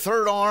get a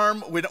third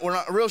arm. We're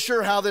not real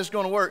sure how this is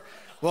going to work.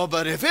 Well,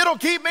 but if it'll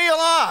keep me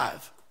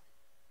alive,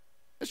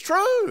 it's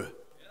true.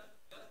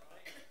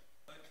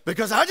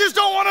 Because I just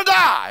don't want to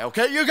die,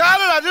 okay? You got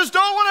it? I just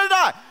don't want to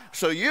die.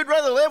 So you'd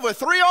rather live with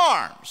 3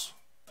 arms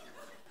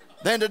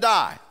than to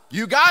die.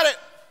 You got it?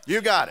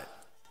 You got it.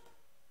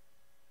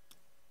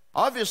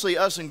 Obviously,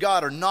 us and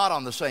God are not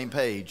on the same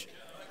page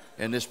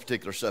in this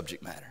particular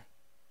subject matter.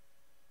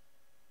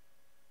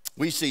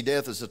 We see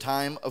death as a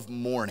time of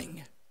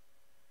mourning.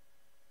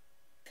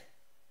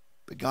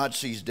 But God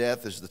sees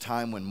death as the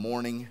time when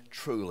mourning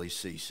truly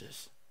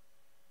ceases.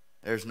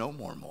 There's no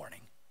more mourning.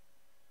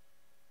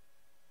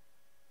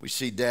 We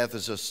see death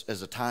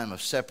as a time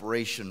of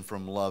separation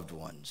from loved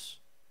ones.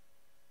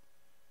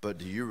 But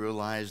do you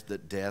realize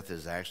that death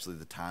is actually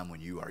the time when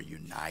you are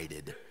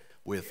united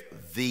with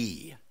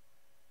the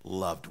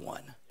loved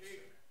one?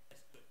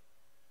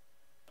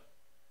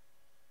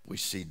 We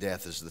see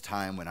death as the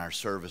time when our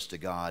service to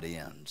God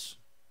ends.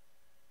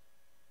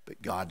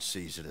 But God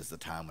sees it as the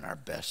time when our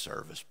best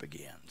service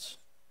begins.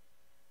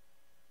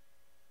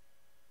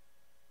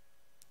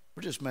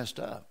 We're just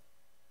messed up.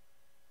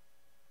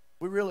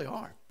 We really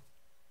are.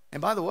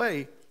 And by the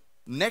way,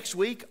 next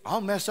week, I'll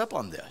mess up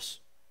on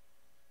this.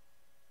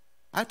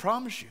 I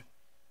promise you.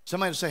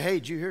 Somebody will say, hey,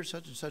 did you hear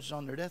such and such is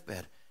on their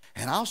deathbed?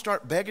 And I'll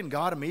start begging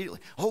God immediately.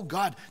 Oh,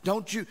 God,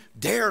 don't you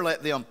dare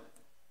let them.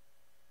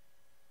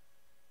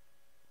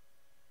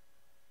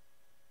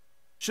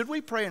 Should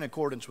we pray in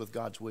accordance with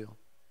God's will?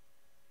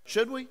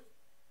 Should we?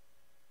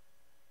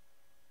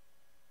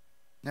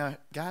 Now,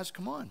 guys,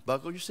 come on.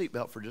 Buckle your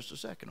seatbelt for just a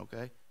second,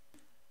 okay?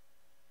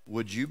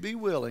 Would you be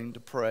willing to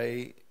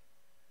pray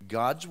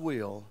God's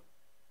will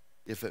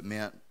if it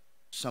meant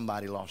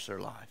somebody lost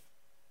their life?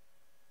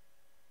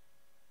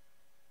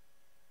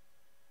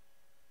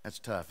 That's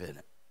tough, isn't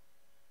it?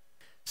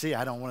 See,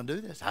 I don't want to do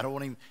this. I don't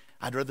want to even,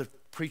 I'd rather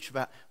preach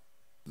about,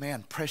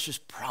 man, precious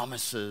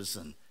promises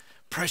and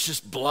precious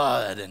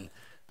blood. And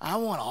I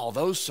want all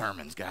those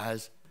sermons,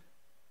 guys.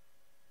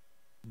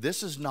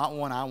 This is not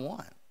one I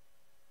want.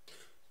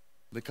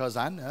 Because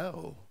I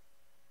know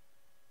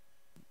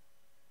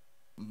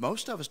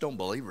most of us don't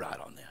believe right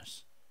on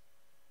this.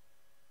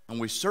 And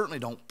we certainly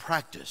don't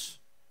practice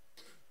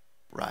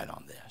right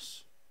on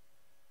this.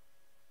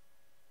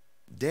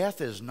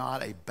 Death is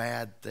not a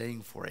bad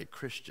thing for a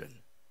Christian.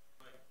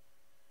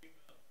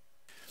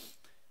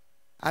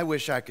 I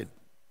wish I could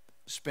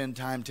spend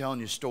time telling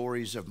you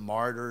stories of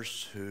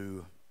martyrs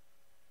who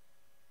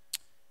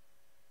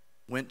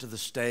went to the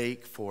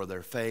stake for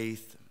their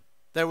faith.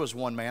 There was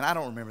one man, I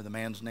don't remember the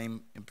man's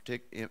name in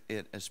particular,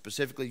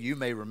 specifically. You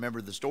may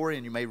remember the story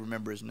and you may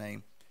remember his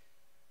name.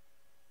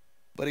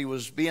 But he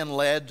was being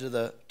led to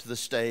the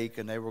stake,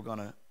 and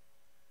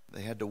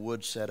they had the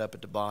wood set up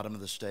at the bottom of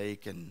the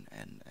stake, and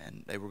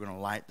they were going to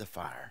light the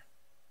fire.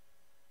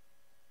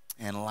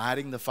 And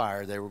lighting the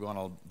fire, they were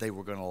going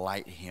to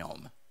light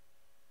him.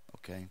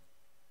 Okay?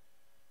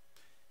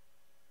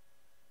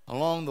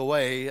 Along the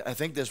way, I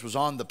think this was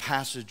on the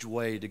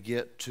passageway to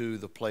get to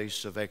the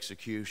place of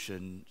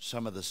execution,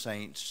 some of the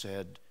saints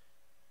said,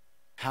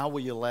 "How will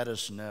you let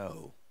us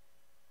know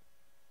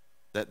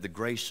that the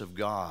grace of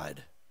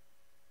God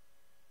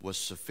was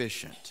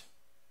sufficient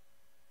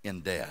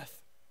in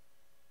death?"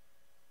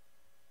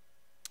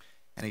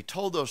 And he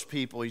told those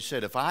people, he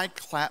said, if I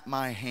clap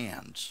my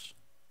hands,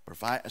 or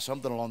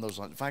something along those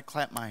lines, if I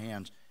clap my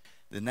hands,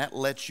 then that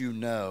lets you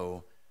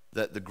know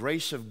that the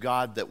grace of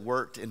God that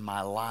worked in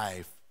my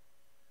life,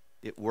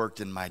 it worked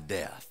in my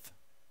death.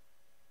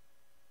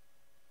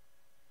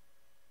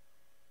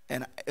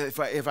 And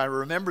if I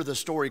remember the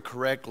story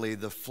correctly,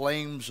 the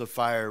flames of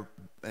fire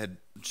had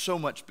so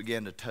much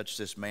began to touch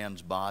this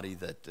man's body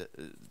that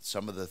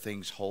some of the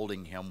things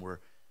holding him were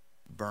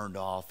burned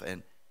off.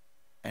 And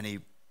he,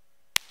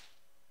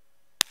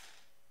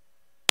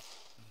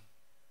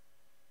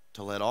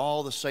 to let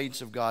all the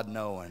saints of God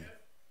knowing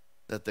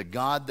that the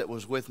God that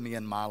was with me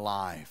in my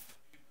life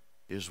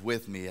is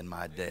with me in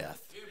my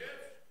death.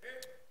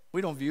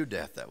 We don't view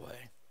death that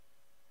way.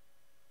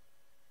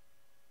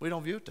 We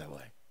don't view it that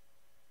way.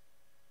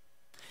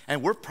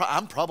 And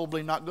I'm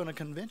probably not going to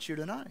convince you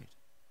tonight.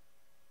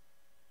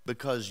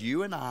 Because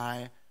you and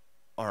I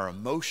are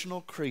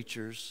emotional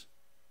creatures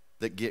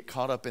that get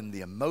caught up in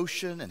the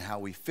emotion and how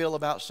we feel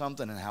about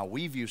something and how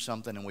we view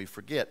something, and we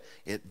forget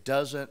it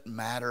doesn't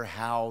matter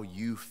how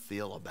you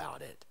feel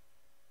about it.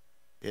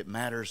 It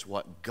matters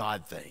what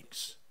God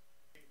thinks.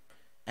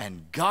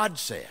 And God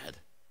said,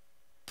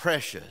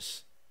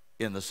 precious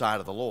in the sight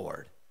of the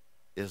Lord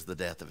is the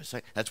death of his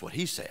saints. That's what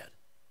he said.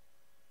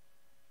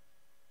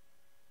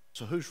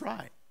 So who's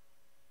right?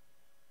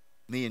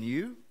 Me and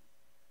you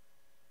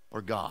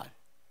or God?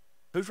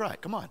 Who's right?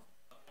 Come on.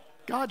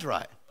 God's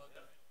right.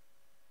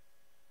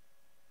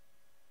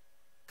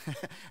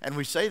 And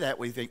we say that,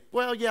 we think,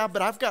 well, yeah,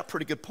 but I've got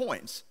pretty good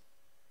points,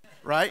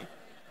 right?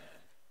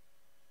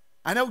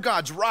 I know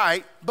God's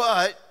right,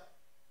 but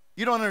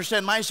you don't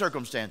understand my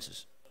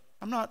circumstances.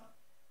 I'm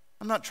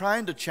not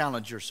trying to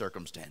challenge your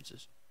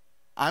circumstances.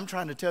 I'm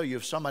trying to tell you,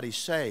 if somebody's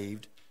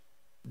saved,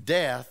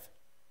 death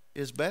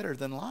is better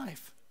than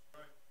life.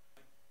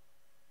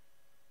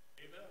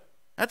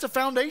 That's a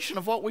foundation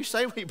of what we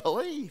say we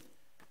believe.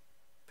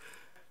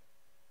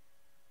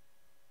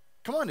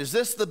 Come on, is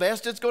this the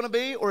best it's going to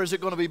be, or is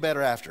it going to be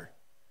better after?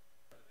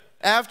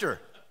 After.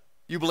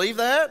 You believe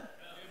that?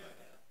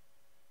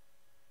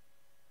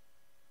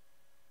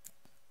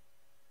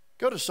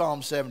 Go to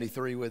Psalm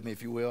 73 with me,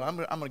 if you will. I'm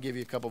going to give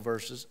you a couple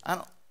verses.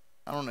 I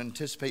don't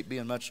anticipate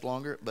being much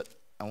longer, but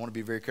I want to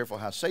be very careful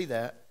how I say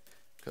that,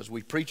 because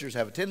we preachers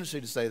have a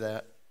tendency to say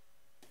that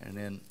and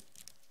then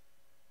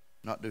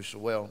not do so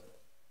well.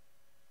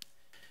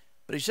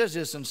 But he says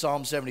this in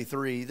Psalm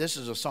 73. This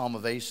is a psalm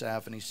of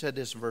Asaph, and he said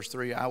this in verse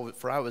 3.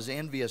 For I was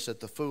envious at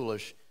the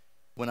foolish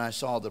when I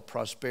saw the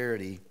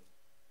prosperity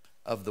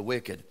of the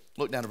wicked.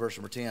 Look down to verse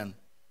number 10.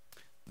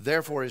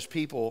 Therefore his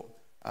people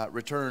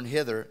return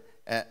hither.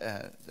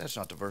 That's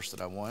not the verse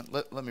that I want.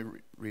 Let me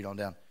read on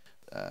down.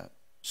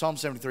 Psalm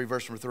 73,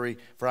 verse number 3.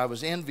 For I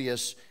was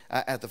envious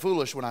at the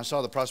foolish when I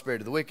saw the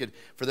prosperity of the wicked,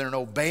 for there are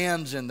no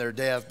bands in their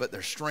death, but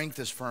their strength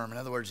is firm. In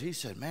other words, he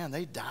said, man,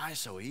 they die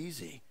so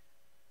easy.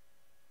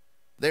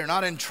 They're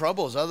not in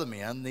trouble as other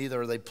men,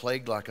 neither are they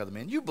plagued like other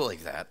men. You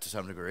believe that to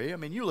some degree. I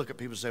mean, you look at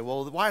people and say,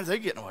 well, why are they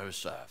getting away with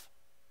stuff?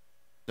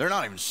 They're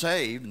not even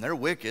saved, and they're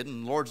wicked,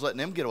 and the Lord's letting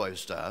them get away with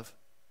stuff.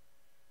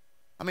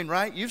 I mean,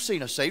 right? You've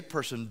seen a saved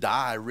person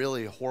die a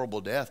really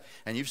horrible death,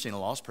 and you've seen a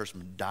lost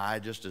person die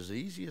just as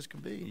easy as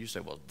can be. And you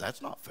say, well,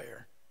 that's not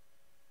fair.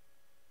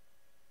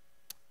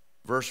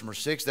 Verse number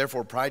 6,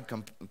 therefore pride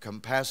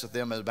compasseth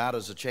them about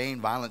as a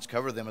chain, violence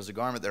covereth them as a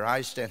garment. Their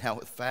eyes stand out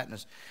with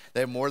fatness. They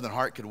have more than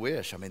heart could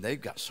wish. I mean,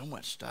 they've got so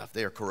much stuff.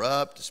 They are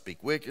corrupt, to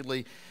speak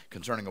wickedly,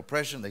 concerning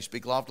oppression. They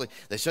speak loftily.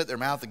 They set their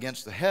mouth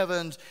against the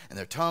heavens, and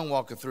their tongue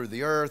walketh through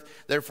the earth.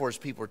 Therefore his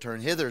people are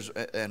turned hither,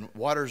 and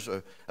waters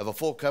of a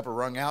full cup are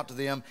wrung out to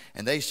them.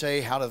 And they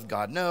say, how doth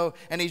God know?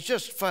 And he's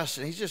just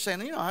fussing. He's just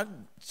saying,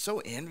 I'm so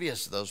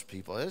envious of those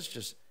people. It's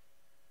just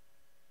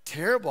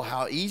terrible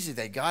how easy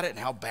they got it and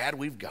how bad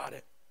we've got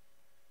it.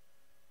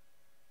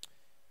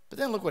 But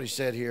then look what he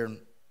said here in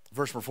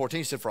verse number 14.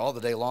 He said, for all the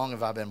day long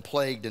have I been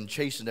plagued and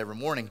chastened every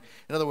morning.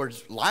 In other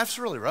words, life's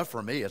really rough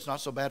for me. It's not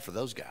so bad for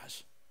those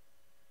guys.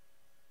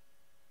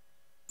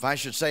 If I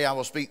should say I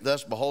will speak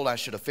thus, behold, I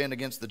should offend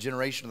against the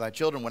generation of thy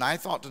children. When I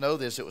thought to know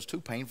this, it was too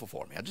painful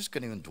for me. I just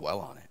couldn't even dwell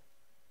on it.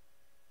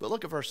 But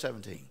look at verse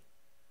 17.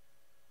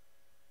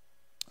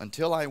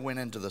 Until I went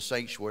into the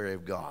sanctuary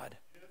of God.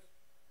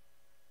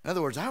 In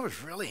other words, I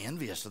was really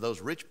envious of those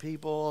rich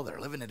people.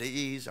 They're living at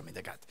ease. I mean,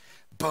 they got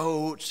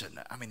boats, and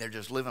I mean, they're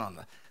just living on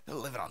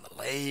the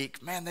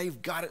lake. Man, they've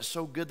got it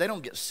so good. They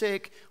don't get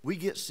sick. We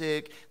get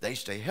sick. They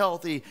stay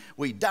healthy.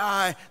 We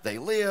die. They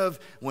live.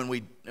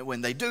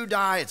 When they do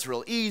die, it's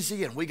real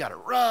easy, and we got it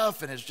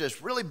rough, and it's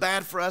just really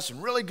bad for us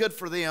and really good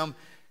for them.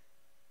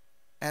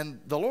 And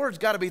the Lord's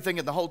got to be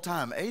thinking the whole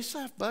time,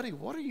 Asaph, buddy,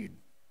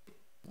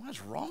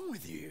 what's wrong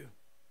with you?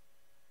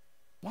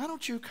 Why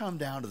don't you come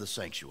down to the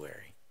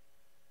sanctuary?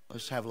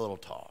 Let's have a little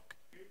talk.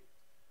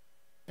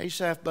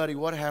 Asaph, buddy,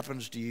 what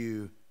happens to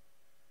you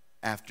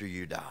after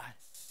you die?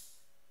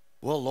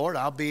 Well, Lord,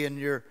 I'll be in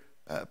your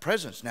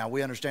presence. Now,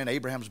 we understand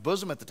Abraham's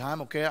bosom at the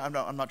time. Okay, I'm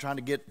not trying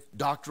to get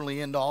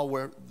doctrinally into all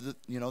where,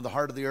 the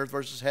heart of the earth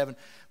versus heaven,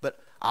 but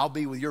I'll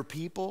be with your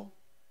people.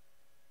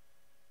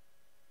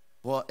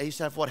 Well,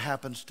 Asaph, what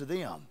happens to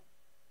them?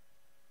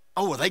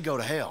 Oh, well, they go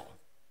to hell.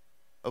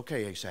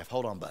 Okay, Asaph,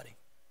 hold on, buddy.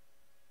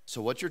 So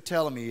what you're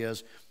telling me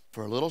is,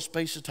 for a little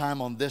space of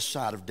time on this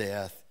side of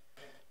death,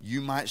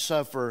 you might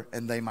suffer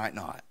and they might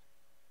not.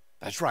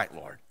 That's right,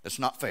 Lord. That's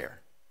not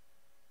fair.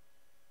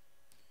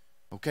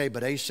 Okay,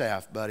 but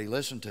Asaph, buddy,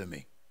 listen to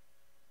me.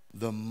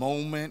 The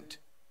moment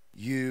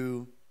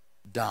you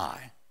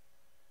die,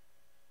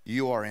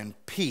 you are in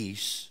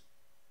peace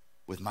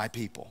with my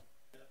people.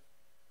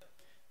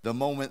 The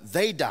moment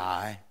they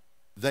die,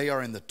 they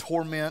are in the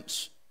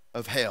torments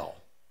of hell.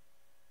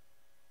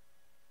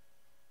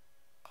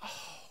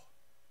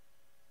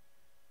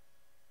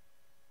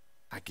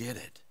 I get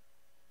it.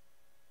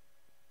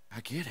 I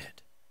get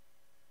it.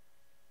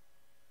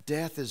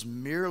 Death is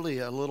merely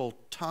a little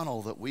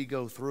tunnel that we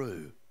go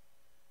through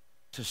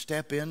to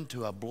step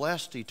into a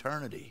blessed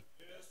eternity.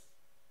 Yes.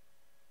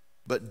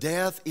 But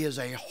death is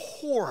a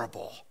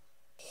horrible,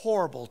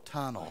 horrible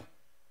tunnel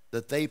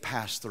that they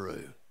pass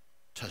through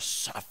to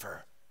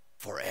suffer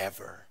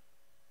forever.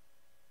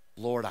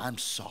 Lord, I'm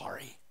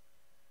sorry.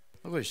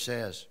 Look what he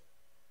says.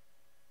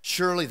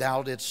 Surely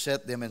thou didst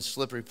set them in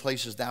slippery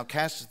places. Thou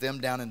castest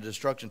them down into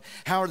destruction.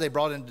 How are they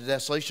brought into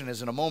desolation?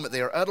 As in a moment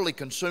they are utterly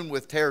consumed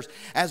with terrors.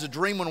 As a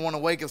dream when one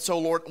awaketh, so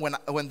Lord,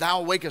 when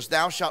thou awakest,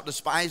 thou shalt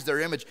despise their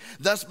image.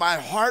 Thus my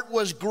heart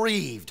was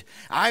grieved.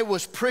 I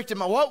was pricked in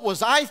my... What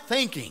was I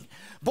thinking?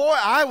 Boy,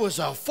 I was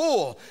a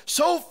fool.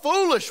 So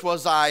foolish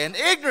was I and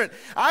ignorant.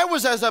 I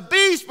was as a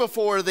beast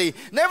before thee.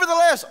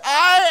 Nevertheless,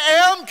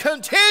 I am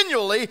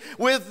continually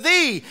with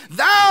thee.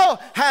 Thou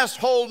hast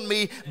holden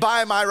me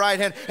by my right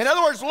hand. In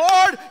other words,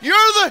 Lord, you're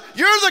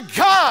the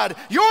God.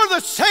 You're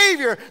the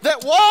Savior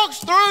that walks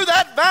through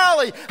that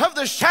valley of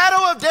the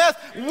shadow of death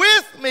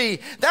with me.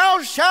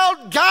 Thou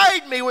shalt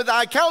guide me with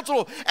thy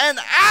counsel, and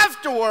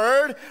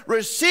afterward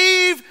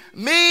receive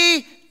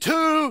me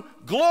to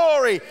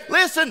glory.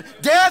 Listen,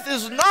 death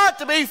is not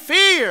to be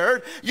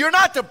feared. You're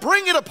not to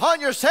bring it upon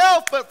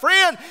yourself, but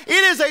friend, it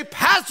is a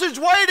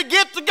passageway to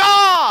get to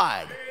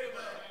God.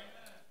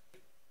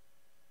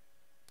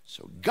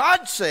 So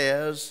God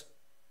says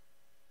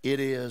it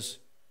is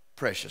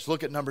precious.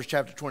 Look at Numbers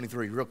chapter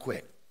 23 real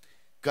quick.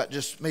 Got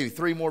just maybe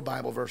 3 more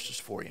Bible verses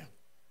for you.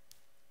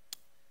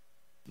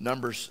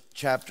 Numbers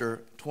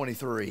chapter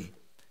 23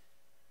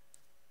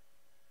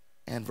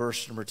 and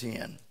verse number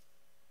 10.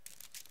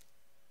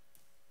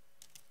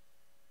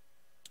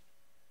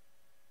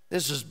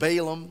 This is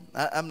Balaam.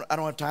 I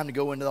don't have time to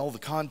go into all the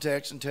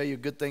context and tell you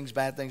good things,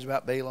 bad things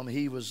about Balaam.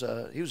 He was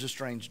a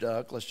strange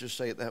duck. Let's just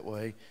say it that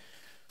way.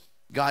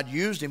 God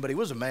used him, but he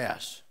was a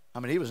mess. I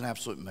mean, he was an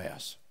absolute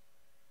mess.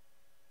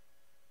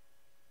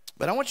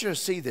 But I want you to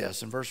see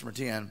this in verse number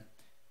 10.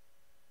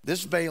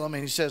 This is Balaam,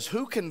 and he says,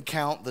 who can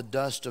count the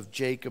dust of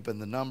Jacob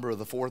and the number of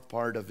the fourth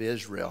part of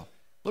Israel?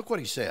 Look what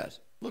he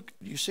says. Look,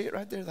 you see it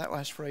right there, that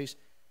last phrase?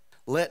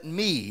 Let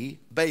me,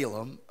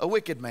 Balaam, a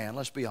wicked man,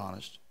 let's be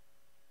honest,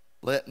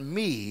 let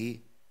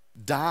me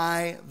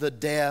die the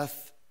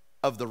death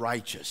of the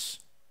righteous,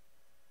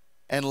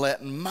 and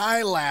let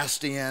my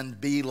last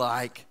end be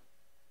like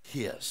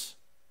his.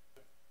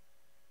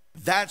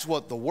 That's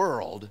what the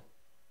world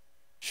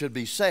should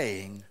be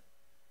saying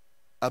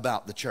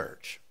about the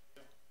church.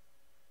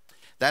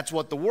 That's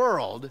what the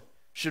world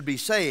should be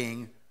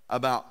saying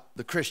about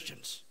the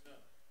Christians.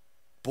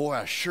 Boy,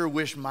 I sure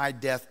wish my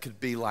death could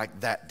be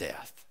like that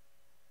death.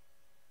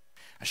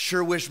 I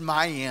sure wish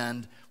my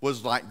end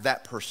was like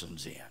that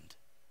person's end.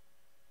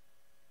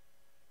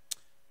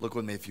 Look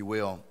with me, if you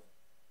will,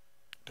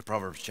 to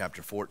Proverbs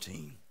chapter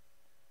 14.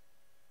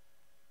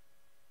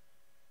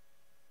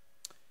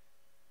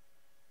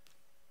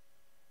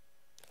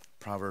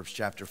 Proverbs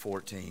chapter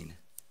 14.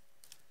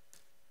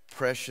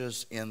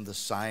 Precious in the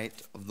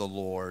sight of the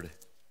Lord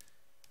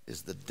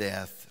is the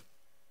death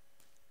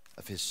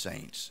of his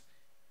saints.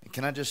 And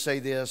can I just say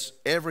this?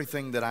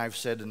 Everything that I've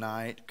said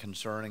tonight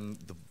concerning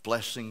the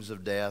blessings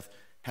of death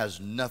has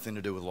nothing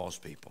to do with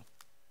lost people.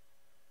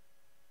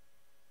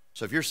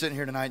 So if you're sitting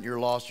here tonight and you're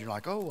lost, you're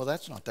like, oh, well,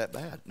 that's not that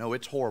bad. No,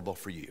 it's horrible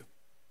for you.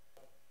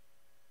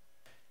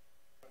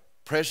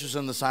 Precious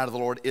in the sight of the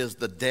Lord is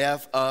the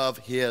death of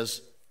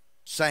his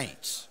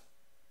saints.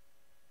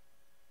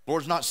 The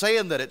Lord's not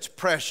saying that it's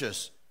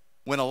precious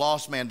when a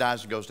lost man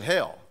dies and goes to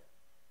hell.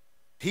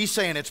 He's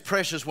saying it's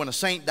precious when a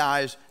saint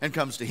dies and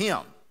comes to him.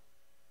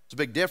 There's a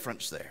big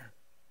difference there.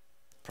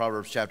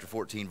 Proverbs chapter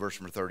 14, verse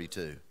number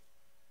 32.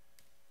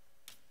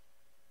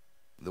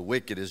 The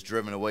wicked is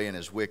driven away in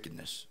his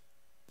wickedness.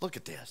 Look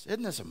at this.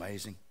 Isn't this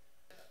amazing?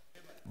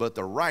 But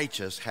the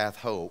righteous hath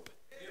hope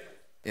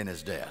in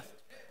his death.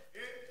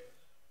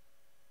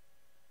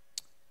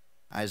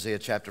 Isaiah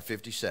chapter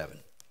 57.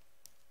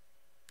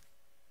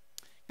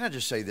 Can I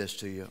just say this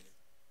to you?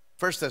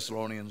 1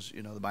 Thessalonians,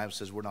 the Bible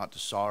says we're not to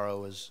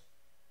sorrow as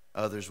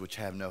others which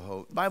have no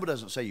hope. The Bible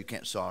doesn't say you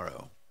can't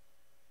sorrow.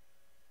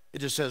 It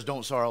just says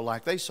don't sorrow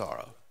like they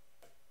sorrow.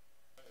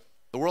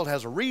 The world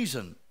has a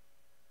reason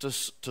to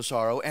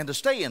sorrow and to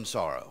stay in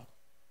sorrow.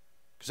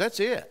 Because that's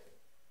it.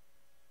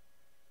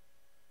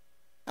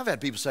 I've had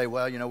people say,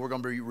 well, we're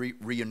going to be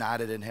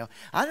reunited in hell.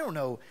 I don't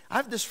know.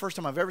 This is the first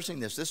time I've ever seen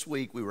this. This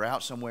week we were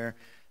out somewhere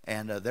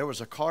and there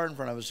was a car in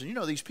front of us. And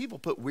these people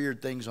put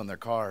weird things on their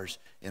cars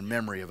in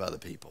memory of other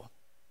people.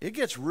 It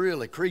gets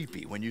really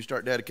creepy when you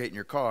start dedicating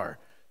your car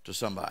to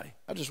somebody.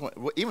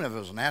 Even if it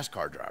was a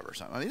NASCAR driver or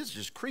something. It's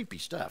just creepy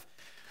stuff.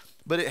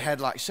 But it had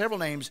like several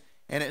names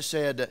and it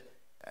said,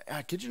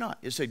 I kid you not,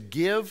 it said,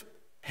 give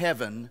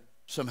heaven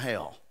some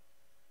hell.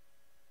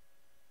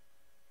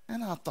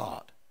 And I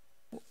thought,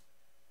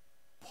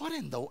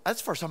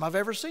 that's the first time I've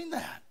ever seen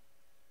that.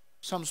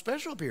 Something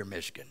special up here in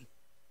Michigan.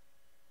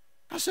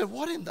 I said,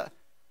 what in the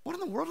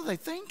world are they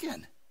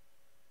thinking?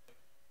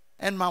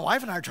 And my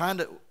wife and I are trying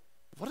to,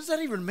 what does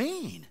that even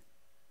mean?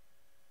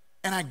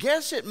 And I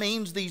guess it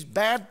means these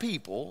bad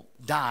people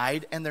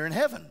died and they're in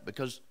heaven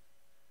because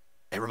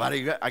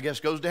everybody, I guess,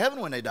 goes to heaven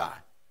when they die.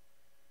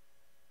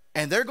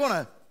 And they're going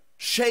to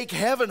shake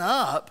heaven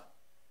up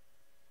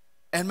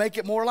and make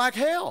it more like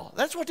hell.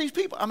 That's what these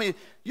people,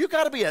 you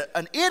got to be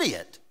an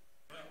idiot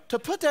to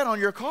put that on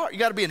your car. You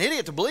got to be an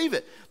idiot to believe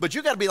it, but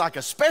you got to be like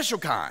a special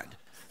kind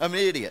of an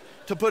idiot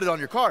to put it on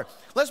your car.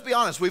 Let's be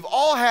honest, we've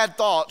all had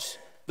thoughts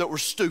that were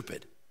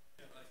stupid.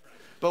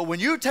 But when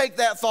you take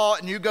that thought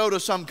and you go to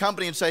some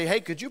company and say,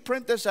 hey, could you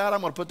print this out? I'm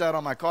going to put that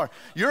on my car.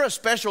 You're a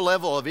special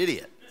level of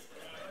idiot.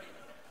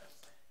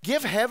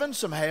 Give heaven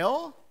some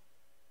hell?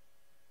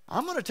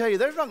 I'm going to tell you,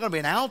 there's not going to be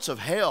an ounce of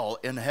hell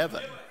in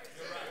heaven.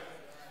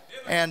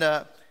 And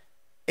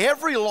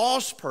every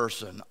lost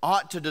person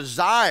ought to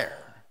desire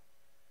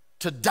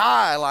to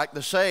die like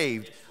the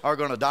saved are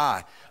going to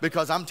die.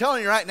 Because I'm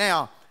telling you right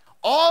now,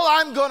 all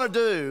I'm going to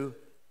do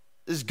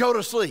is go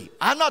to sleep.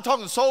 I'm not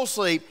talking soul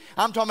sleep.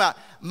 I'm talking about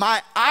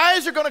my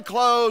eyes are going to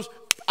close.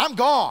 I'm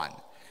gone.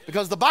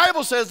 Because the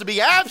Bible says to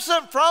be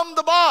absent from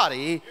the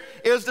body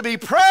is to be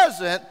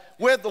present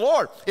with the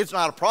Lord. It's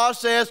not a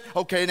process.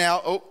 Okay,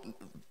 now,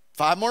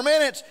 5 more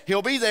minutes,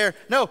 he'll be there.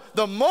 No,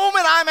 the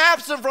moment I'm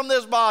absent from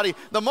this body,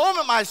 the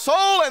moment my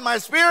soul and my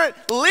spirit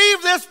leave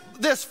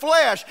this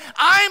flesh,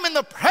 I'm in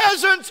the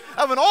presence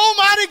of an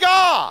almighty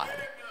God.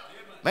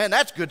 Man,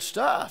 that's good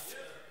stuff.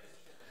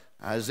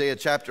 Isaiah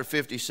chapter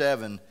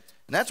 57. And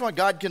that's why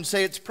God can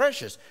say it's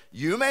precious.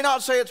 You may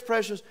not say it's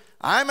precious.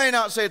 I may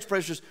not say it's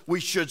precious. We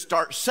should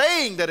start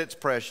saying that it's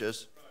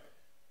precious.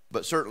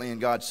 But certainly in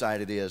God's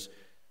sight it is.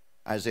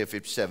 Isaiah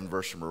 57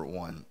 verse number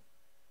 1.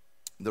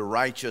 The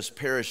righteous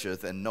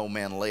perisheth, and no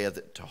man layeth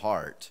it to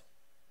heart.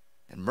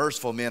 And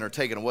merciful men are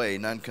taken away,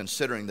 none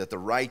considering that the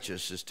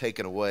righteous is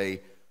taken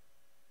away.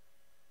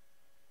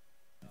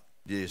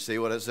 Do you see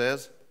what it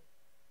says?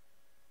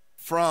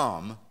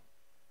 From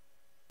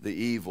the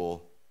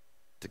evil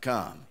to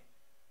come.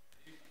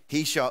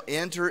 He shall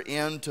enter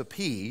into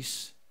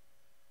peace.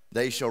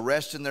 They shall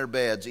rest in their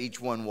beds,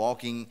 each one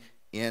walking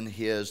in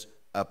his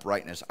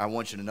uprightness. I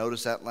want you to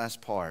notice that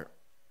last part.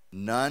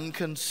 None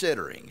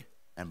considering.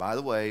 And by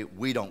the way,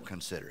 we don't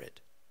consider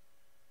it.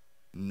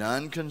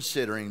 None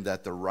considering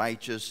that the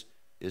righteous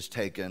is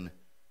taken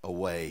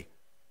away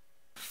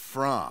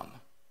from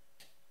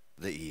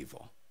the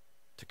evil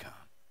to come.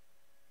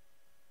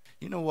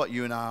 You know what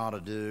you and I ought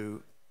to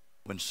do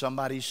when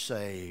somebody's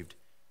saved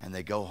and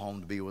they go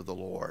home to be with the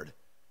Lord?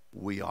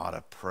 We ought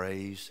to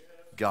praise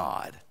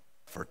God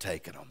for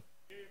taking them.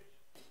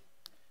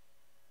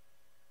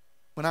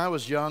 When I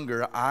was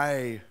younger,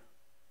 I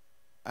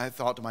I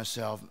thought to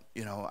myself,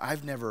 I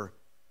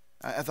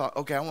thought,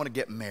 okay, I want to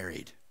get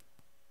married.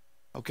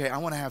 Okay, I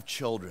want to have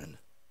children.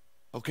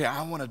 Okay,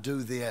 I want to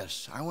do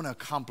this. I want to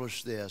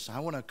accomplish this. I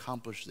want to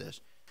accomplish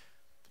this.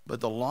 But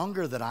the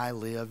longer that I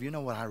live, you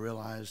know what I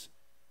realize?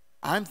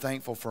 I'm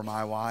thankful for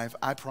my wife.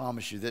 I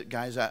promise you that,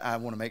 guys, I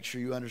want to make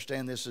sure you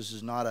understand this. This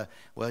is not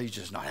he's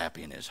just not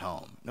happy in his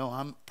home. No,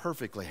 I'm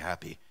perfectly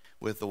happy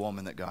with the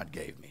woman that God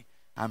gave me.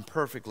 I'm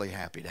perfectly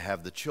happy to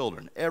have the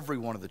children, every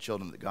one of the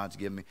children that God's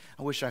given me.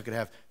 I wish I could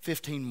have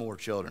 15 more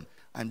children.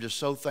 I'm just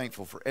so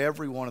thankful for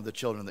every one of the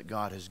children that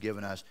God has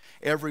given us.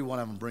 Every one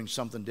of them brings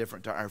something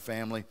different to our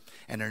family,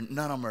 and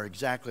none of them are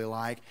exactly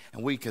alike.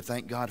 And we could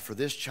thank God for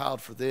this child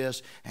for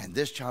this, and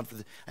this child for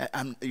this.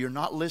 You're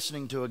not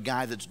listening to a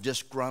guy that's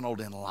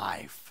disgruntled in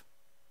life,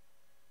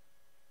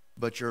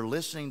 but you're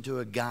listening to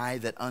a guy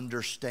that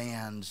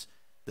understands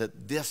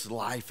that this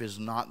life is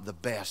not the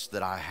best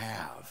that I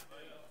have.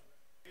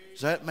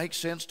 Does that make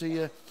sense to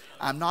you?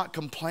 I'm not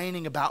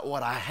complaining about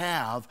what I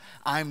have.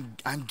 I'm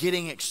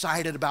getting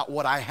excited about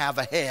what I have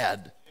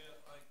ahead.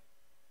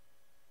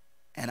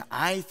 And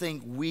I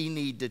think we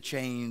need to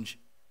change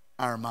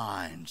our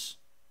minds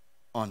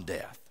on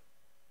death.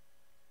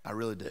 I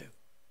really do.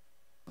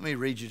 Let me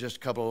read you just a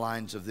couple of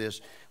lines of this.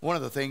 One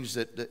of the things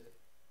that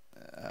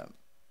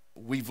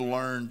we've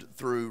learned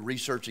through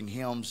researching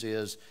hymns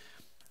is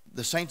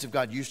the saints of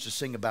God used to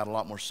sing about a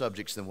lot more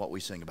subjects than what we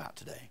sing about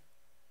today.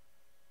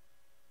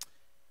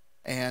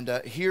 And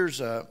here's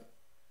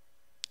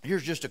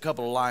just a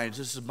couple of lines.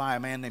 This is by a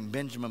man named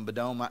Benjamin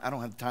Badome. I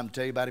don't have time to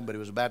tell you about him, but he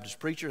was a Baptist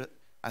preacher.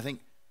 I think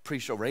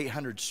preached over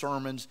 800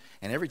 sermons,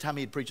 and every time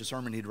he'd preach a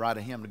sermon, he'd write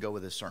a hymn to go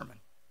with his sermon.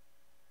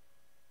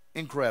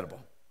 Incredible.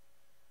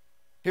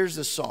 Here's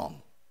this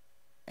song.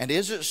 And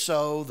is it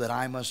so that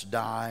I must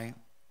die,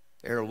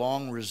 ere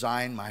long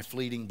resign my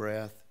fleeting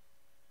breath?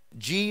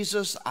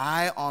 Jesus,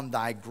 I on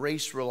thy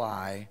grace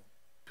rely,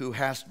 who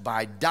hast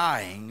by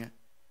dying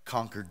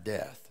conquered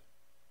death.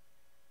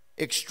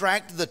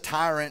 Extract the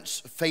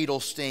tyrant's fatal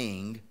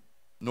sting,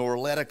 nor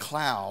let a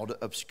cloud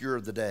obscure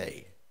the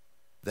day,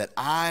 that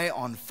I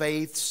on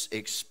faith's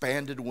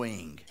expanded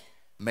wing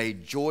may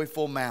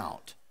joyful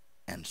mount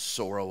and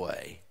soar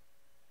away.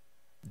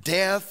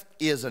 Death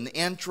is an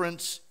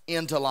entrance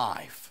into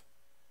life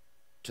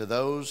to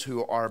those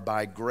who are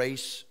by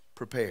grace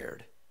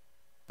prepared,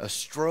 a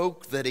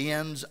stroke that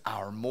ends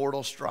our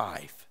mortal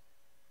strife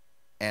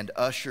and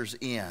ushers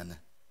in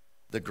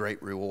the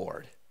great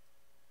reward.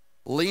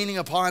 Leaning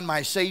upon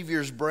my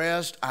Savior's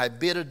breast, I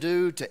bid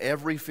adieu to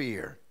every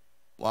fear,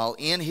 while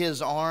in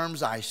his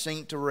arms I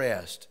sink to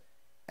rest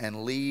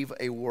and leave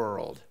a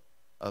world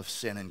of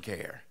sin and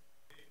care.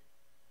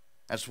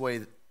 That's the way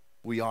that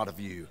we ought to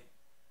view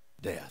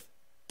death.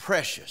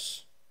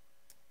 Precious,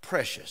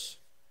 precious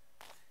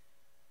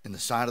in the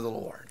sight of the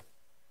Lord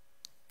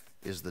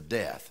is the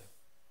death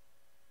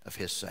of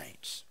his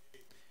saints.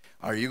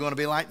 Are you going to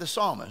be like the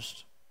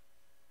psalmist,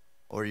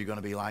 or are you going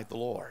to be like the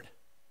Lord?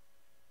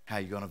 How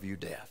are you going to view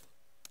death?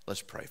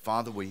 Let's pray.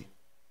 Father, we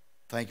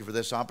thank you for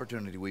this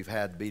opportunity we've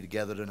had to be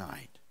together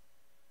tonight.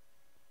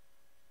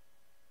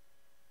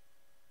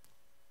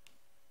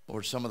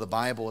 Lord, some of the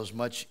Bible is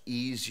much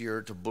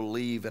easier to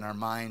believe in our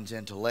minds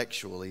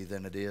intellectually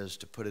than it is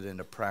to put it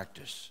into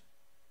practice.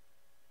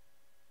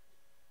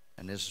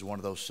 And this is one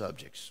of those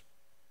subjects.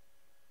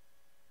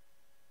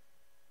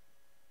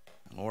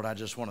 And Lord, I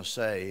just want to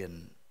say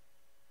and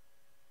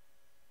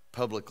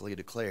publicly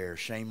declare,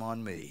 shame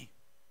on me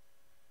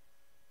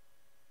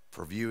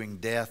for viewing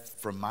death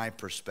from my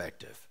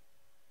perspective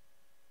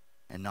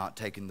and not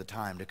taking the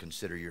time to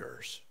consider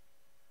yours.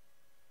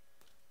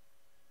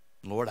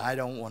 Lord, I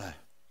don't want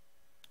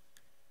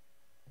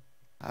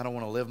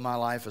to live my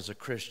life as a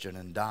Christian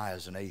and die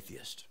as an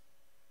atheist.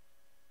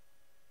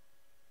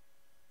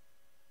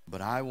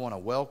 But I want to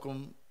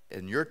welcome,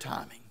 in your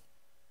timing,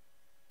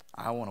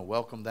 I want to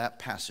welcome that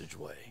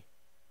passageway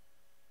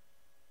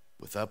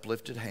with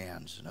uplifted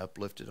hands and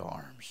uplifted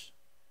arms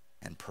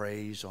and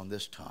praise on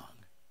this tongue.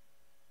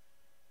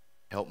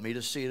 Help me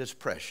to see it as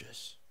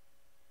precious,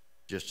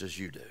 just as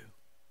you do.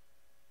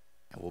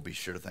 And we'll be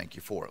sure to thank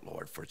you for it,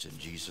 Lord, for it's in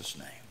Jesus'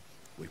 name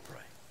we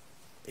pray.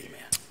 Amen.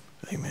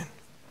 Amen.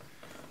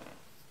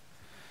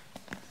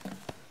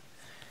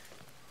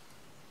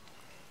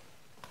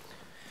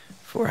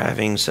 For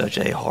having such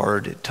a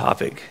hard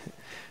topic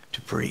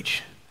to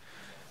preach,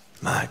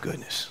 my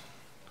goodness.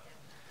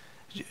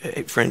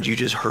 Hey, friends, you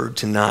just heard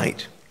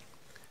tonight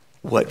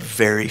what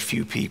very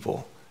few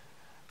people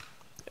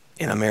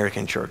in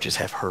American churches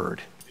have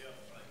heard.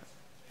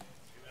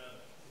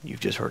 You've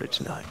just heard it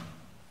tonight.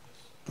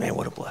 Man,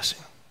 what a blessing.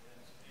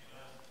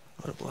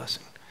 What a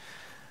blessing.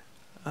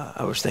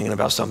 I was thinking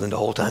about something the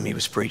whole time he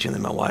was preaching,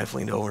 and my wife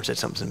leaned over and said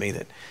something to me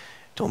that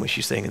told me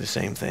she's thinking the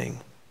same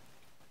thing.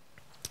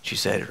 She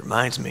said, it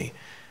reminds me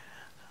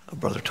of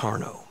Brother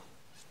Tarno.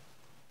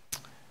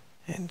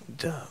 And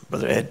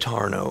Brother Ed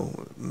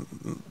Tarno,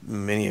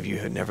 many of you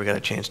had never got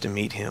a chance to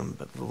meet him,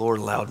 but the Lord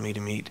allowed me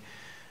to meet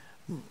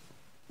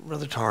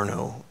Brother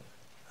Tarno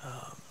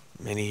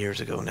many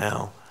years ago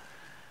now.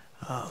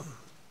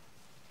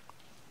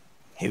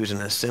 He was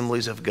an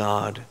Assemblies of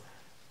God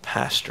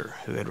pastor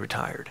who had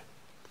retired.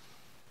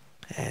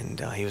 And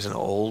he was an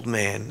old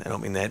man. I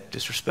don't mean that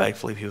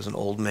disrespectfully. He was an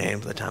old man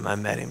by the time I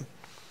met him.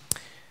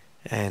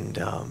 And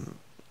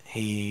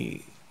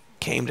he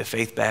came to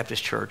Faith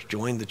Baptist Church,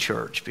 joined the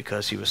church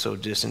because he was so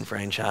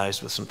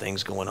disenfranchised with some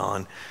things going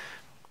on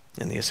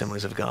in the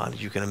Assemblies of God,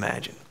 as you can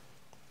imagine.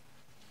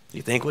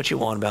 You think what you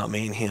want about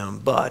me and him,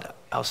 but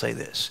I'll say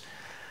this.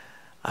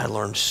 I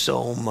learned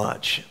so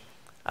much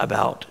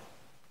about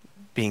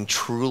being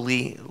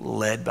truly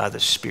led by the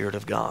Spirit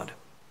of God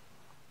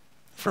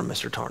from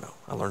Mr. Tarnow.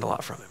 I learned a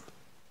lot from him.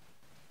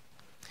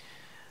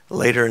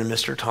 Later in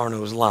Mr.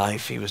 Tarnow's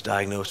life, he was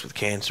diagnosed with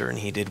cancer, and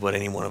he did what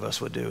any one of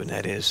us would do, and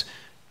that is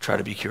try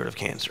to be cured of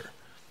cancer.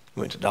 He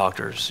went to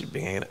doctors, he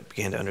began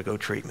to undergo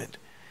treatment.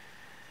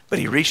 But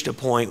he reached a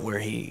point where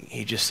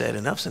he just said,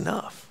 enough's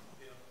enough.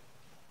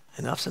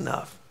 Enough's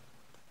enough.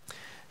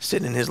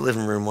 Sitting in his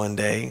living room one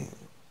day, he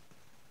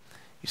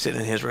was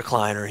sitting in his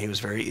recliner, he was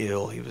very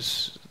ill, he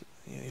was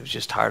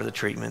just tired of the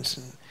treatments.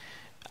 And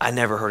I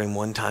never heard him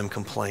one time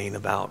complain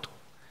about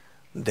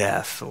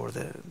death or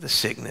the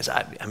sickness.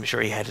 I'm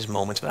sure he had his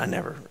moments, but I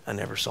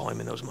never saw him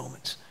in those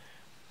moments.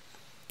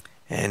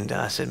 And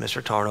I said,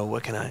 Mr. Tarnow,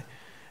 what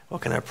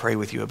can I pray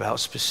with you about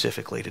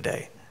specifically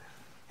today?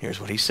 Here's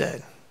what he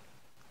said.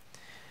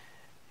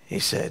 He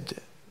said,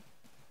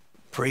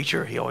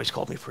 preacher, he always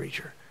called me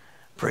preacher.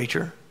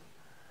 Preacher,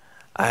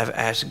 I have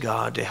asked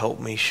God to help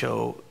me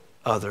show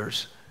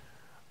others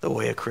the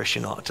way a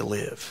Christian ought to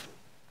live.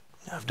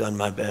 I've done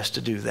my best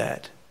to do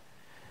that.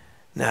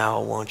 Now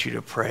I want you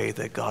to pray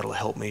that God will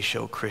help me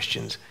show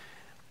Christians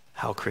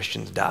how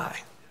Christians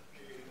die.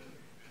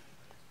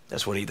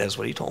 That's what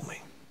he told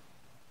me.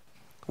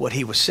 What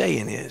he was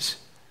saying is,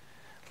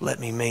 let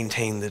me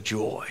maintain the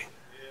joy.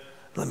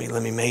 Let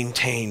me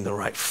maintain the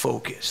right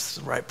focus,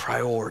 the right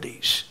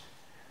priorities.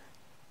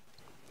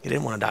 He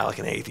didn't want to die like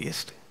an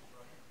atheist.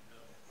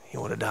 He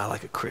wanted to die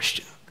like a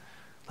Christian,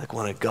 like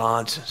one of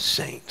God's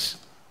saints.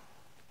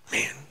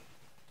 Man,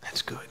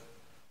 that's good.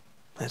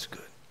 That's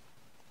good.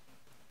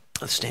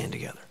 Let's stand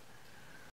together.